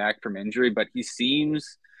coming back from injury, but he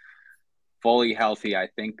seems fully healthy, I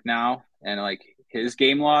think, now. And his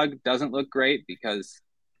game log doesn't look great because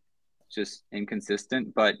it's just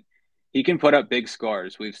inconsistent, but he can put up big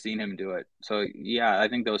scores. We've seen him do it. So yeah, I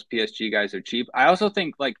think those PSG guys are cheap. I also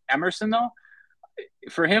think Emerson though,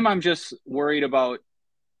 for him, I'm just worried about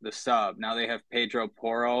the sub. Now they have Pedro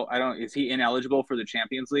Porro. Is he ineligible for the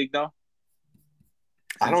Champions League though?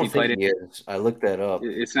 I don't think he is. I looked that up.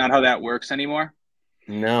 It's not how that works anymore.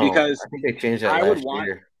 No, because I think they changed that last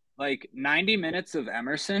year. 90 minutes of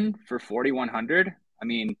Emerson for 4,100. I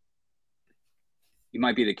mean, you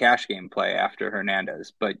might be the cash game play after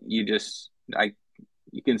Hernandez, but you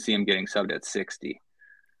can see him getting subbed at 60.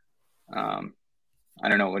 I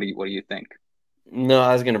don't know. What do you think? No,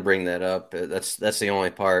 I was going to bring that up. That's the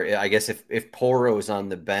only part. I guess if Porro is on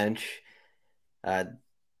the bench,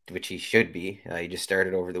 which he should be, he just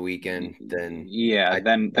started over the weekend. Then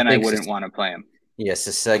I wouldn't want to play him. Yes,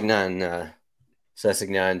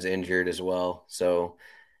 Sessegnon's injured as well, so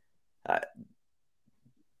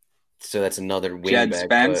that's another wing Jed back,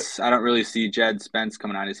 Spence. I don't really see Jed Spence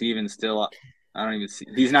coming on. Is he even still? I don't even see.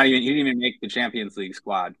 He didn't even make the Champions League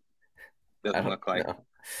squad. Doesn't look like.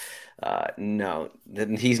 No,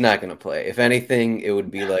 then he's not going to play. If anything, it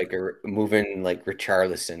would be moving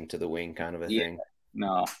Richarlison to the wing kind of a thing.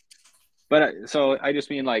 No, but so I just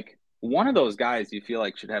mean one of those guys you feel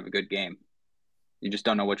should have a good game. You just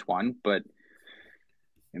don't know which one, but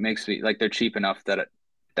it makes me like they're cheap enough that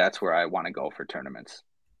that's where I want to go for tournaments.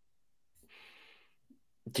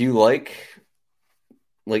 Do you like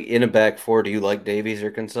in a back four? Do you like Davies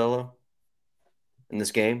or Cancelo in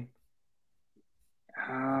this game?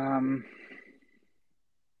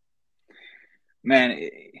 Man,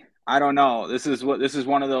 I don't know. This is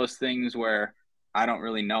one of those things where I don't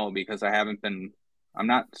really know because I'm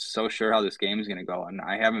not so sure how this game is going to go, and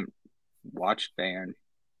I haven't watched Bayern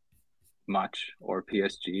much or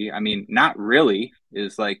PSG. I mean, not really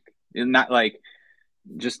is like not like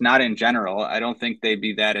just not in general. I don't think they'd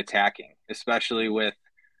be that attacking, especially with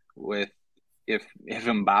if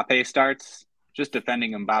Mbappe starts, just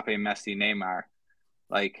defending Mbappe, Messi, Neymar.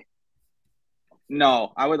 Like,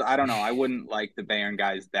 no, I don't know. I wouldn't like the Bayern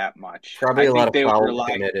guys that much. Probably a lot of fouls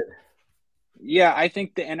committed. Yeah, I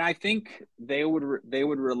think they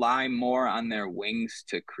would rely more on their wings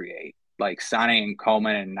to create, like Sané and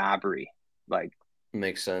Coman and Gnabry. Like,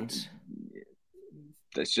 makes sense.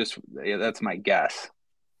 That's my guess.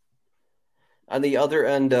 On the other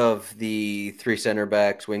end of the three center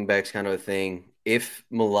backs, wing backs kind of a thing, if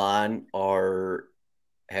Milan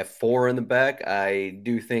have four in the back, I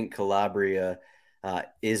do think Calabria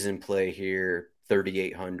is in play here,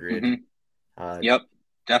 3,800. Mm-hmm. Yep,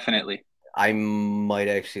 definitely. I might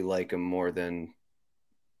actually like him more than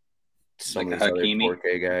some of these other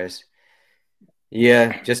 4K guys.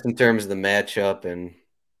 Yeah, just in terms of the matchup, and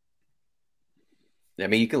I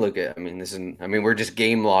mean, you can look at. We're just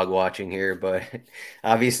game log watching here, but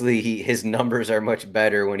obviously his numbers are much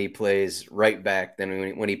better when he plays right back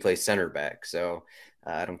than when he plays center back. So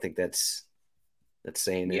I don't think that's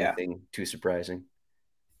saying anything too surprising.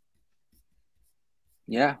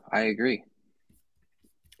 Yeah, I agree.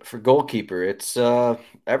 For goalkeeper, it's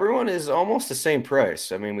everyone is almost the same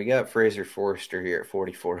price. I mean, we got Fraser Forster here at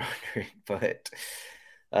 4,400, but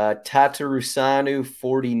Tatarusanu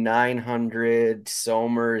 4,900,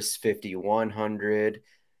 Somers 5,100,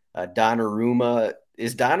 Donnarumma.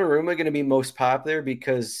 Is Donnarumma going to be most popular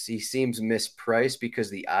because he seems mispriced because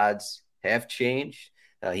the odds have changed?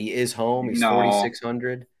 He is home. He's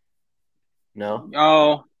 4,600.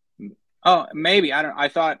 No. Oh, maybe. I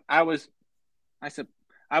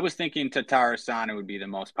was thinking Tatarusanu would be the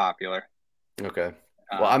most popular. Okay.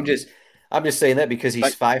 Well, I'm just saying that because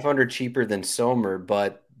he's 500 cheaper than Sommer,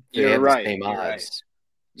 but they have the same odds.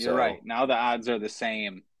 You're right. Now the odds are the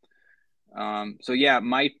same. So yeah, it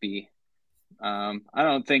might be. I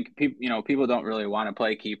don't think people don't really want to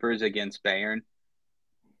play keepers against Bayern.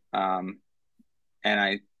 And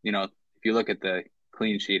if you look at the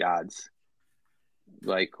clean sheet odds,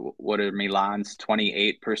 like what are Milan's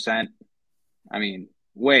 28%? I mean,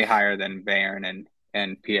 way higher than Bayern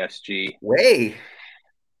and PSG. Way.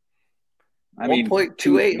 I mean,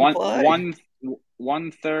 1.28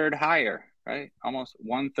 one third higher, right? Almost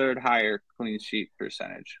 1/3 higher clean sheet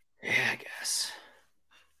percentage. Yeah, I guess.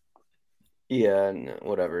 Yeah,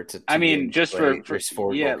 whatever. Just for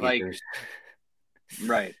four goalkeepers.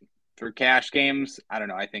 Right. For cash games, I don't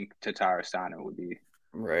know. I think Tatarusanu would be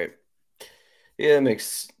right. Yeah, that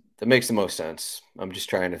makes the most sense. I'm just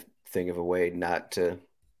trying to think of a way not to.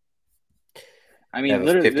 I mean,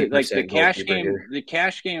 literally, like the cash game. Here. The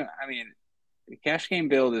cash game. I mean, the cash game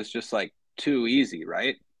build is just like too easy,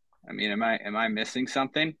 right? I mean, am I missing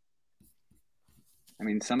something? I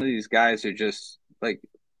mean, some of these guys are just like.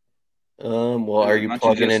 Well, are you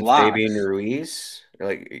plugging in Fabian Ruiz? Or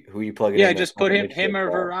like, who are you plugging in? Yeah, just put him or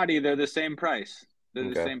Verratti. They're the same price.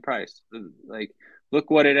 The same price. Like,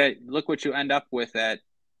 look what you end up with at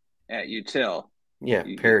Util. Yeah,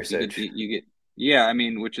 Perisic. You get. Yeah, I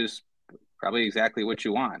mean, which is probably exactly what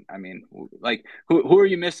you want. I mean, like, who are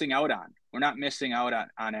you missing out on? We're not missing out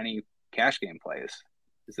on any cash game plays.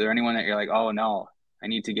 Is there anyone that you're like, oh no, I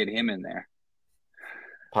need to get him in there?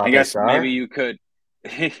 I guess maybe you could.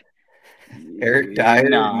 Eric Dyer,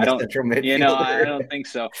 no, I don't. I don't think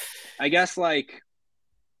so. I guess like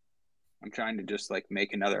I'm trying to just like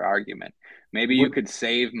make another argument. Maybe you could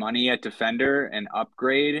save money at defender and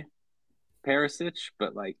upgrade Perisic,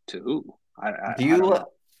 but like to who? I don't know.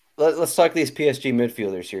 Let's talk these PSG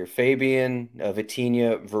midfielders here. Fabian,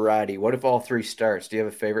 Vitinha, Verratti. What if all three starts? Do you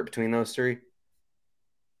have a favorite between those three?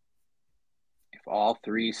 If all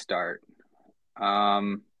three start,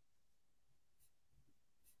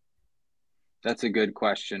 that's a good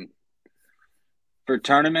question. For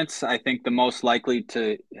tournaments, I think the most likely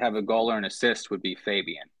to have a goal or an assist would be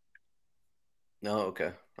Fabian. No,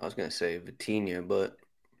 okay. I was going to say Vitinha, but...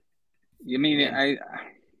 You mean, I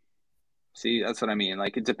see, that's what I mean.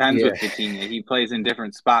 Like, it depends with Vitinha. He plays in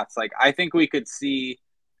different spots. Like, I think we could see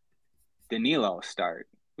Danilo start.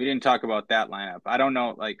 We didn't talk about that lineup. I don't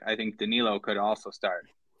know. Like, I think Danilo could also start.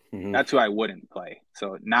 That's who I wouldn't play.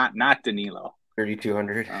 So not Danilo.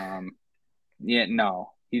 3,200. Yeah,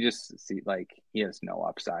 no. He just he has no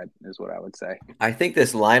upside is what I would say. I think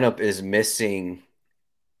this lineup is missing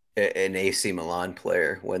an AC Milan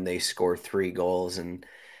player when they score 3 goals and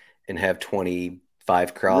have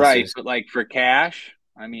 25 crosses. Right, but like for cash,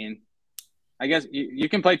 I mean, I guess you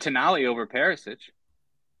can play Tonali over Perisic.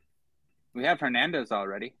 We have Hernandez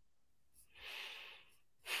already.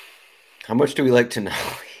 How much do we like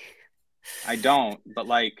Tonali? I don't, but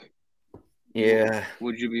yeah.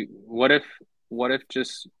 Would you be? What if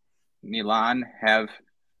just Milan have,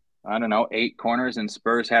 I don't know, 8 corners and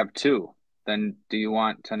Spurs have 2? Then do you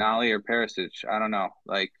want Tonali or Perisic? I don't know.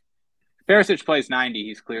 Perisic plays 90.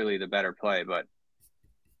 He's clearly the better play, but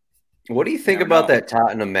what do you think about that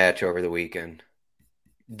Tottenham match over the weekend?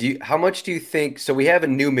 How much do you think? So we have a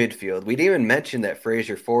new midfield. We didn't even mention that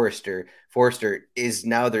Fraser Forster is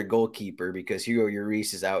now their goalkeeper because Hugo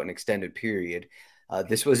Lloris is out an extended period.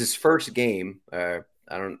 This was his first game.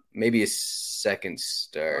 Maybe his second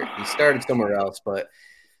start. He started somewhere else, but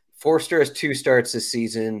Forster has 2 starts this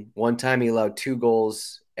season. One time he allowed 2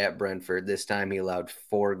 goals at Brentford. This time he allowed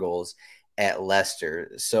 4 goals at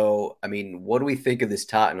Leicester. So, I mean, what do we think of this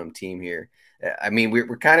Tottenham team here? I mean,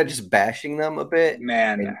 we're kind of just bashing them a bit.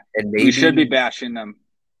 Man, and maybe, we should be bashing them.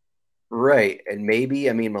 Right. And maybe,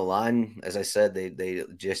 I mean, Milan, as I said, they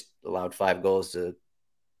just allowed 5 goals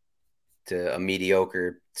to a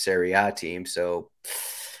mediocre Serie A team. So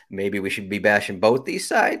maybe we should be bashing both these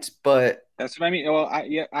sides, but that's what I mean. Well,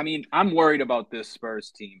 I mean, I'm worried about this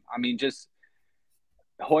Spurs team. I mean, just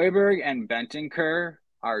Højbjerg and Bentancur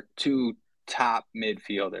are 2 top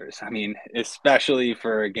midfielders. I mean, especially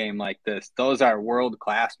for a game like this, those are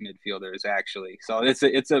world-class midfielders, actually. So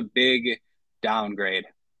it's a big downgrade.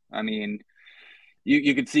 I mean,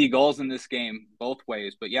 you could see goals in this game both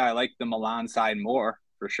ways, but yeah, I like the Milan side more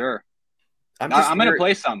for sure. I'm going to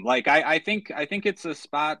play some. I think it's a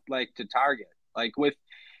spot to target. If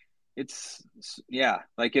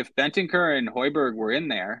Bentancur and Højbjerg were in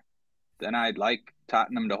there, then I'd like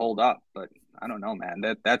Tottenham to hold up, but I don't know, man.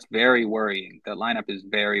 That's very worrying. That lineup is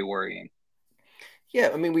very worrying.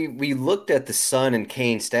 Yeah, I mean, we looked at the Son and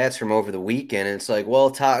Kane stats from over the weekend, and it's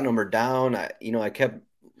Tottenham are down. I kept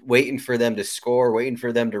waiting for them to score, waiting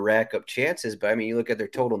for them to rack up chances. But, I mean, you look at their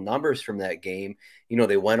total numbers from that game,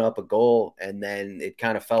 they went up a goal, and then it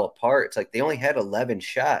kind of fell apart. It's they only had 11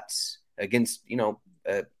 shots against,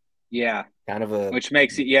 yeah, kind of a – which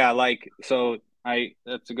makes it,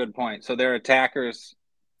 that's a good point. So their attackers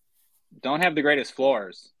don't have the greatest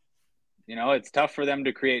floors. It's tough for them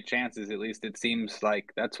to create chances. At least it seems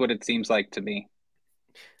like that's what it seems like to me.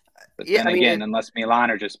 But then again, unless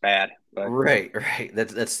Milan are just bad. But right.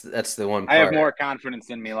 That's the one part. I have more confidence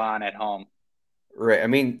in Milan at home. Right. I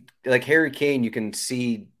mean, Harry Kane, you can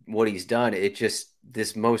see what he's done. It just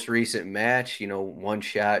this most recent match, 1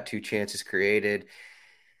 shot, 2 chances created.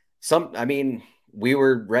 We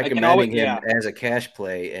were recommending him as a cash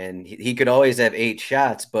play, and he could always have 8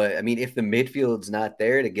 shots. But I mean, if the midfield's not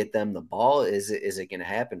there to get them the ball, is it going to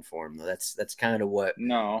happen for him? That's kind of what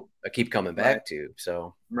I keep coming back to.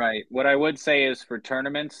 So right, what I would say is for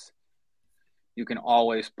tournaments, you can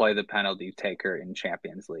always play the penalty taker in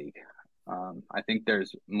Champions League. I think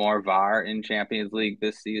there's more VAR in Champions League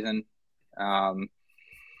this season, and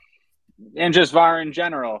just VAR in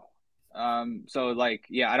general. I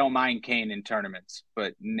don't mind Kane in tournaments,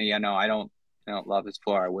 but I don't love his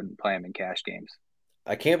floor. I wouldn't play him in cash games.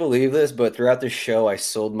 I can't believe this, but throughout the show, I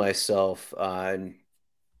sold myself on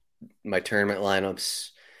my tournament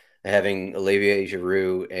lineups, having Olivier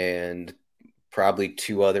Giroud and probably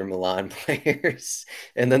 2 other Milan players,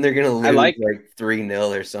 and then they're going to lose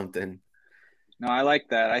 3-0 or something. No, I like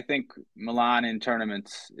that. I think Milan in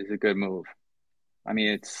tournaments is a good move. I mean,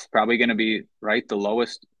 it's probably going to be the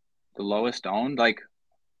lowest owned.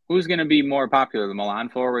 Who's going to be more popular, the Milan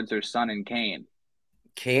forwards or Son and Kane?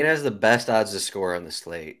 Kane has the best odds to score on the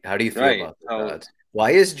slate. How do you feel about the odds? Why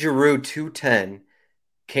is Giroud 210?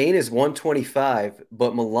 Kane is 125,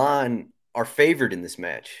 but Milan are favored in this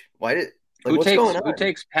match. What's going on? Who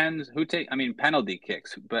takes pens? Penalty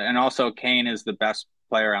kicks, and also Kane is the best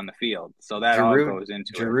player on the field, so that all goes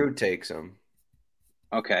into it. Giroud takes them.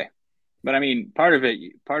 Okay. But I mean, part of it,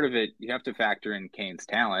 you have to factor in Kane's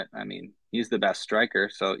talent. I mean, he's the best striker,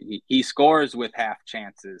 so he scores with half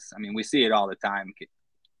chances. I mean, we see it all the time.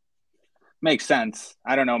 Makes sense.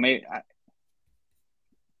 I don't know. Maybe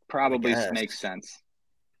probably makes sense.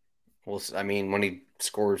 Well, I mean, when he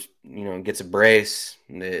scores, gets a brace,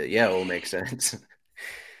 it will make sense.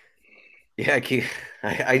 Yeah,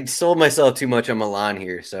 I sold myself too much on Milan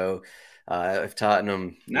here, so if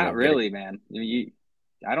Tottenham, not really, man.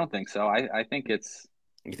 I don't think so. I think it's.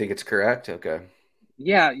 You think it's correct? Okay.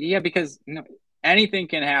 Yeah, because anything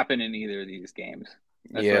can happen in either of these games.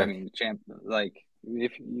 That's what I mean. Like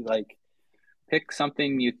if you like pick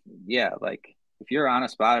something like if you're on a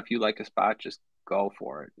spot, if you like a spot, just go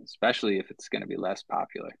for it, especially if it's going to be less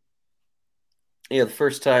popular. Yeah, the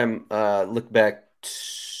first time, look back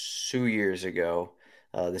 2 years ago,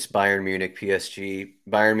 this Bayern Munich PSG,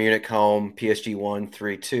 Bayern Munich home, PSG won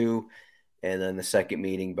 3-2, and then the second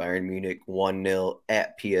meeting, Bayern Munich 1-0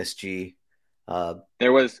 at PSG.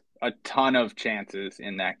 There was a ton of chances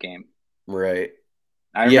in that game. Right.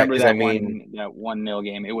 I remember that 1-0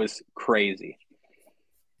 game. It was crazy.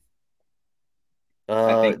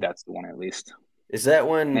 I think that's the one at least. Is that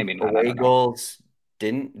when Maybe not, away goals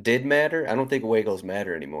did matter? I don't think away goals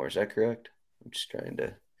matter anymore. Is that correct? I'm just trying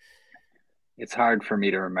to. It's hard for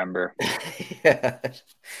me to remember. Yeah,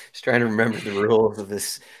 just trying to remember the rules of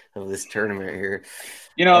this tournament here.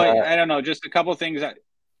 I don't know. Just a couple things that,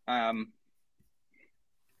 I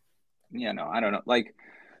don't know. Like,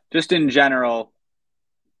 just in general,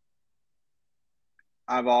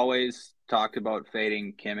 I've always talked about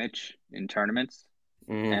fading Kimmich in tournaments,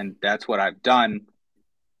 and that's what I've done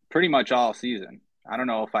pretty much all season. I don't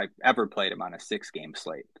know if I've ever played him on a 6-game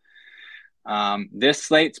slate. This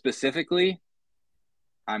slate specifically,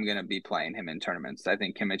 I'm going to be playing him in tournaments. I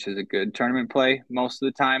think Kimmich is a good tournament play most of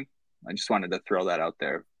the time. I just wanted to throw that out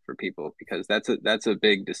there for people because that's a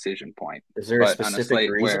big decision point. Is there a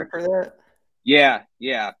specific reason for that?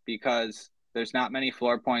 Yeah, because there's not many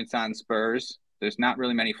floor points on Spurs. There's not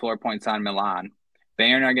really many floor points on Milan.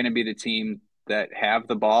 Bayern are going to be the team that have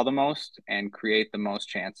the ball the most and create the most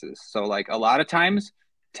chances. So, like, a lot of times,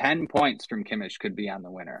 10 points from Kimmich could be on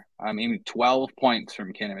the winner. I mean, 12 points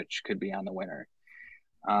from Kimmich could be on the winner.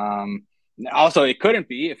 Also, it couldn't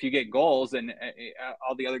be if you get goals and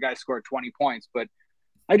all the other guys score 20 points. But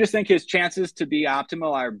I just think his chances to be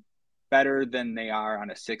optimal are better than they are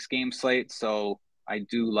on a 6-game slate. So I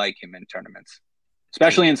do like him in tournaments,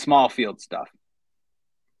 especially in small field stuff.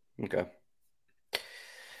 Okay.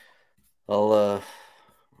 I'll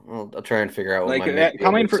try and figure out what like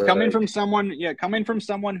coming from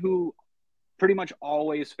someone who pretty much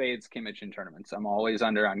always fades Kimmich in tournaments. I'm always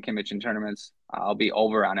under on Kimmich in tournaments. I'll be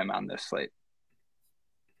over on him on this slate.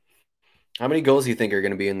 How many goals do you think are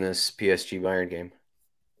going to be in this PSG Bayern game?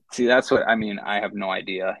 See, that's what I mean. I have no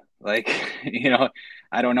idea. Like,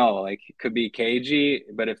 I don't know. Like, it could be cagey,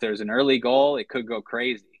 but if there's an early goal, it could go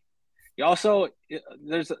crazy. You also,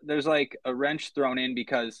 there's like a wrench thrown in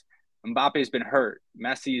because Mbappe's been hurt.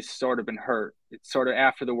 Messi's sort of been hurt. It's sort of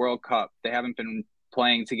after the World Cup. They haven't been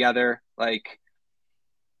playing together. Like,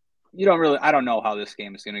 I don't know how this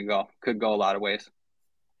game is going to go. Could go a lot of ways.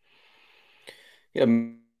 Yeah,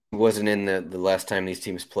 he wasn't in the last time these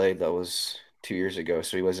teams played. That was 2 years ago,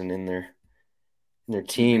 so he wasn't in their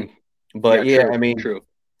team. But true.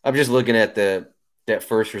 I'm just looking at that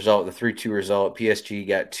first result, the 3-2 result. PSG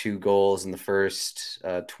got 2 goals in the first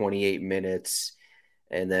 28 minutes,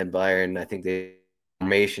 and then Bayern, I think they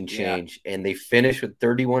formation change, and they finished with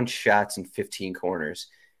 31 shots and 15 corners.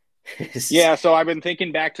 Yeah, so I've been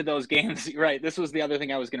thinking back to those games. Right, this was the other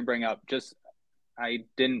thing I was going to bring up. Just I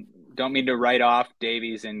don't mean to write off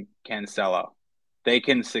Davies and Cancelo. They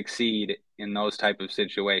can succeed in those type of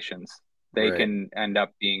situations. They can end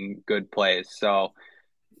up being good plays. So,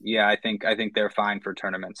 yeah, I think they're fine for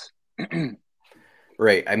tournaments.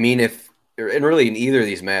 Right. I mean, and really in either of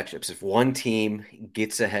these matchups, if one team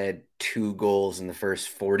gets ahead 2 goals in the first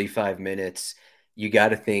 45 minutes, you got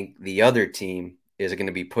to think the other team is going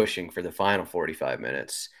to be pushing for the final 45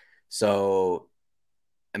 minutes. So,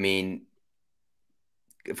 I mean,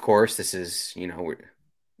 of course, this is,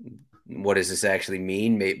 what does this actually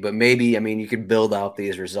mean? But maybe, I mean, you could build out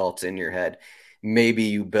these results in your head. Maybe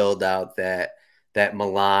you build out that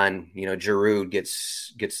Milan, Giroud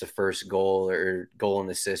gets the first goal or goal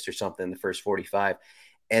and assist or something in the first 45.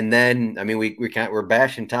 And then, I mean, we're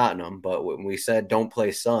bashing Tottenham, but when we said don't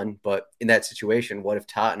play Son, but in that situation, what if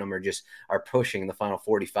Tottenham are pushing the final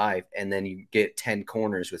 45 and then you get 10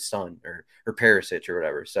 corners with Son or Perisic or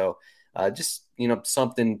whatever. So just,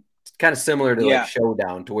 something kind of similar to like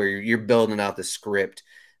Showdown, to where you're building out the script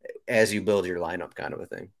as you build your lineup, kind of a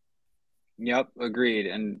thing. Yep, agreed.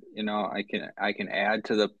 And I can add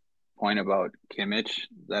to the point about Kimmich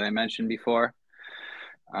that I mentioned before.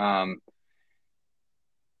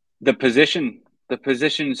 The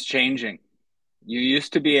position's changing. You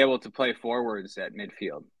used to be able to play forwards at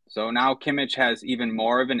midfield. So now Kimmich has even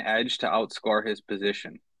more of an edge to outscore his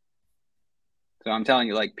position. So I'm telling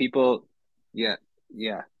you, like, people, yeah.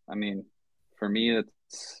 I mean, for me,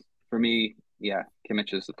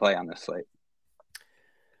 Kimmich is the play on this slate.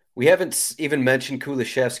 We haven't even mentioned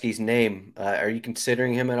Kulishevsky's name. Are you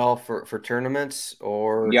considering him at all for tournaments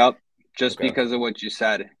or? Yep, just Okay. because of what you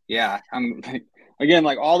said. Yeah, I'm again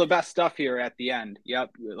like all the best stuff here at the end. Yep,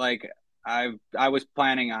 like I was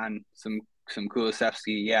planning on some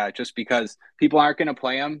Kulusevski. Yeah, just because people aren't going to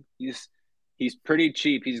play him. He's pretty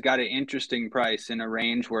cheap. He's got an interesting price in a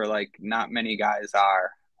range where like not many guys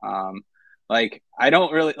are. Like I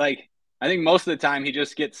don't really like. I think most of the time he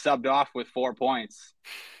just gets subbed off with 4 points.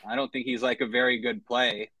 I don't think he's like a very good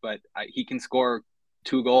play, but he can score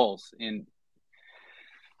 2 goals in.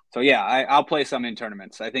 So yeah, I'll play some in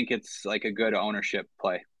tournaments. I think it's like a good ownership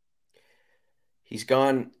play. He's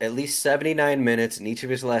gone at least 79 minutes in each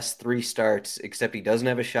of his last 3 starts, except he doesn't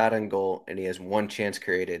have a shot on goal, and he has 1 chance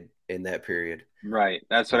created in that period. Right.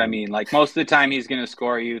 That's what I mean. Like most of the time he's going to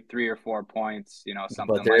score you 3 or 4 points, something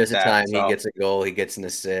but there like is a that. time he gets a goal, he gets an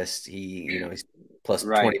assist, he's plus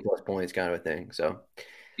Right. 20 plus points kind of a thing. So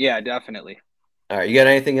yeah, definitely. All right, you got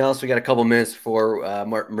anything else? We got a couple minutes before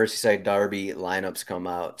Merseyside Derby lineups come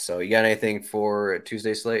out. So you got anything for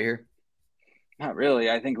Tuesday slate here? Not really.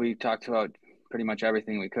 I think we talked about pretty much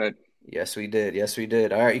everything we could. Yes, we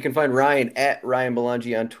did. All right, you can find Ryan at Ryan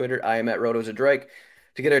Belangi on Twitter. I am at RotoZadrake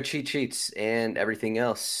to get our cheat sheets and everything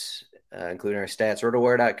else, including our stats.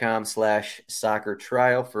 Rotowire.com/soccer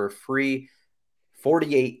trial for a free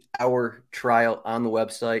 48-hour trial on the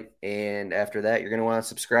website. And after that, you're going to want to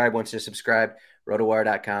subscribe. Once you're subscribed,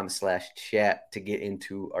 rotowire.com/chat to get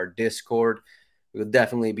into our Discord. We'll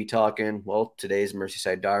definitely be talking, today's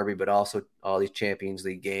Merseyside Derby, but also all these Champions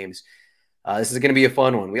League games. This is going to be a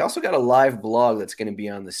fun one. We also got a live blog that's going to be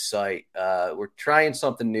on the site. We're trying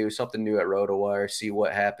something new at RotoWire, see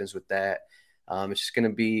what happens with that. It's just going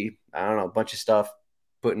to be, a bunch of stuff,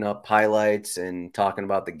 putting up highlights and talking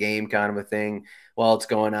about the game kind of a thing while it's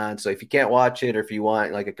going on. So if you can't watch it or if you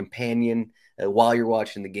want like a companion while you're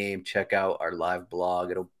watching the game, check out our live blog.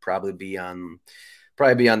 It'll probably be on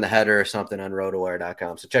the header or something on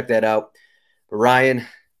rotowire.com. So check that out. But Ryan,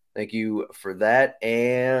 thank you for that.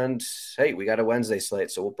 And hey, we got a Wednesday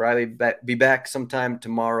slate, so we'll probably be back sometime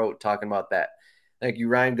tomorrow talking about that. Thank you,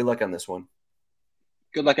 Ryan. Good luck on this one.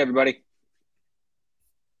 Good luck, everybody.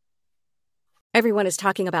 Everyone is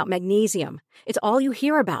talking about magnesium. It's all you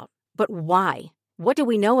hear about. But why? What do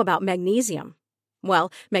we know about magnesium? Well,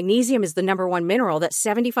 magnesium is the number one mineral that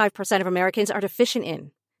 75% of Americans are deficient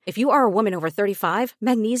in. If you are a woman over 35,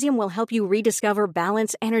 magnesium will help you rediscover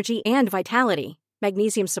balance, energy, and vitality.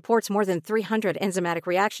 Magnesium supports more than 300 enzymatic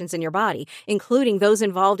reactions in your body, including those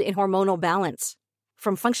involved in hormonal balance.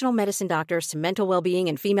 From functional medicine doctors to mental well-being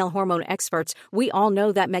and female hormone experts, we all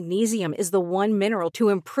know that magnesium is the one mineral to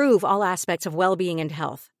improve all aspects of well-being and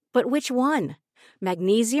health. But which one?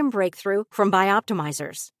 Magnesium Breakthrough from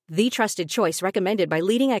Bioptimizers, the trusted choice recommended by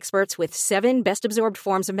leading experts with 7 best-absorbed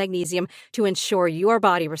forms of magnesium to ensure your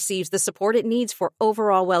body receives the support it needs for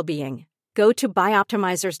overall well-being. Go to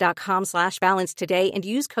bioptimizers.com/balance today and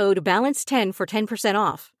use code BALANCE10 for 10%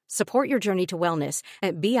 off. Support your journey to wellness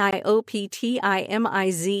at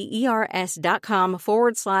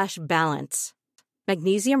bioptimizers.com/balance.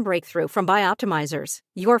 Magnesium Breakthrough from Bioptimizers,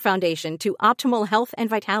 your foundation to optimal health and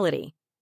vitality.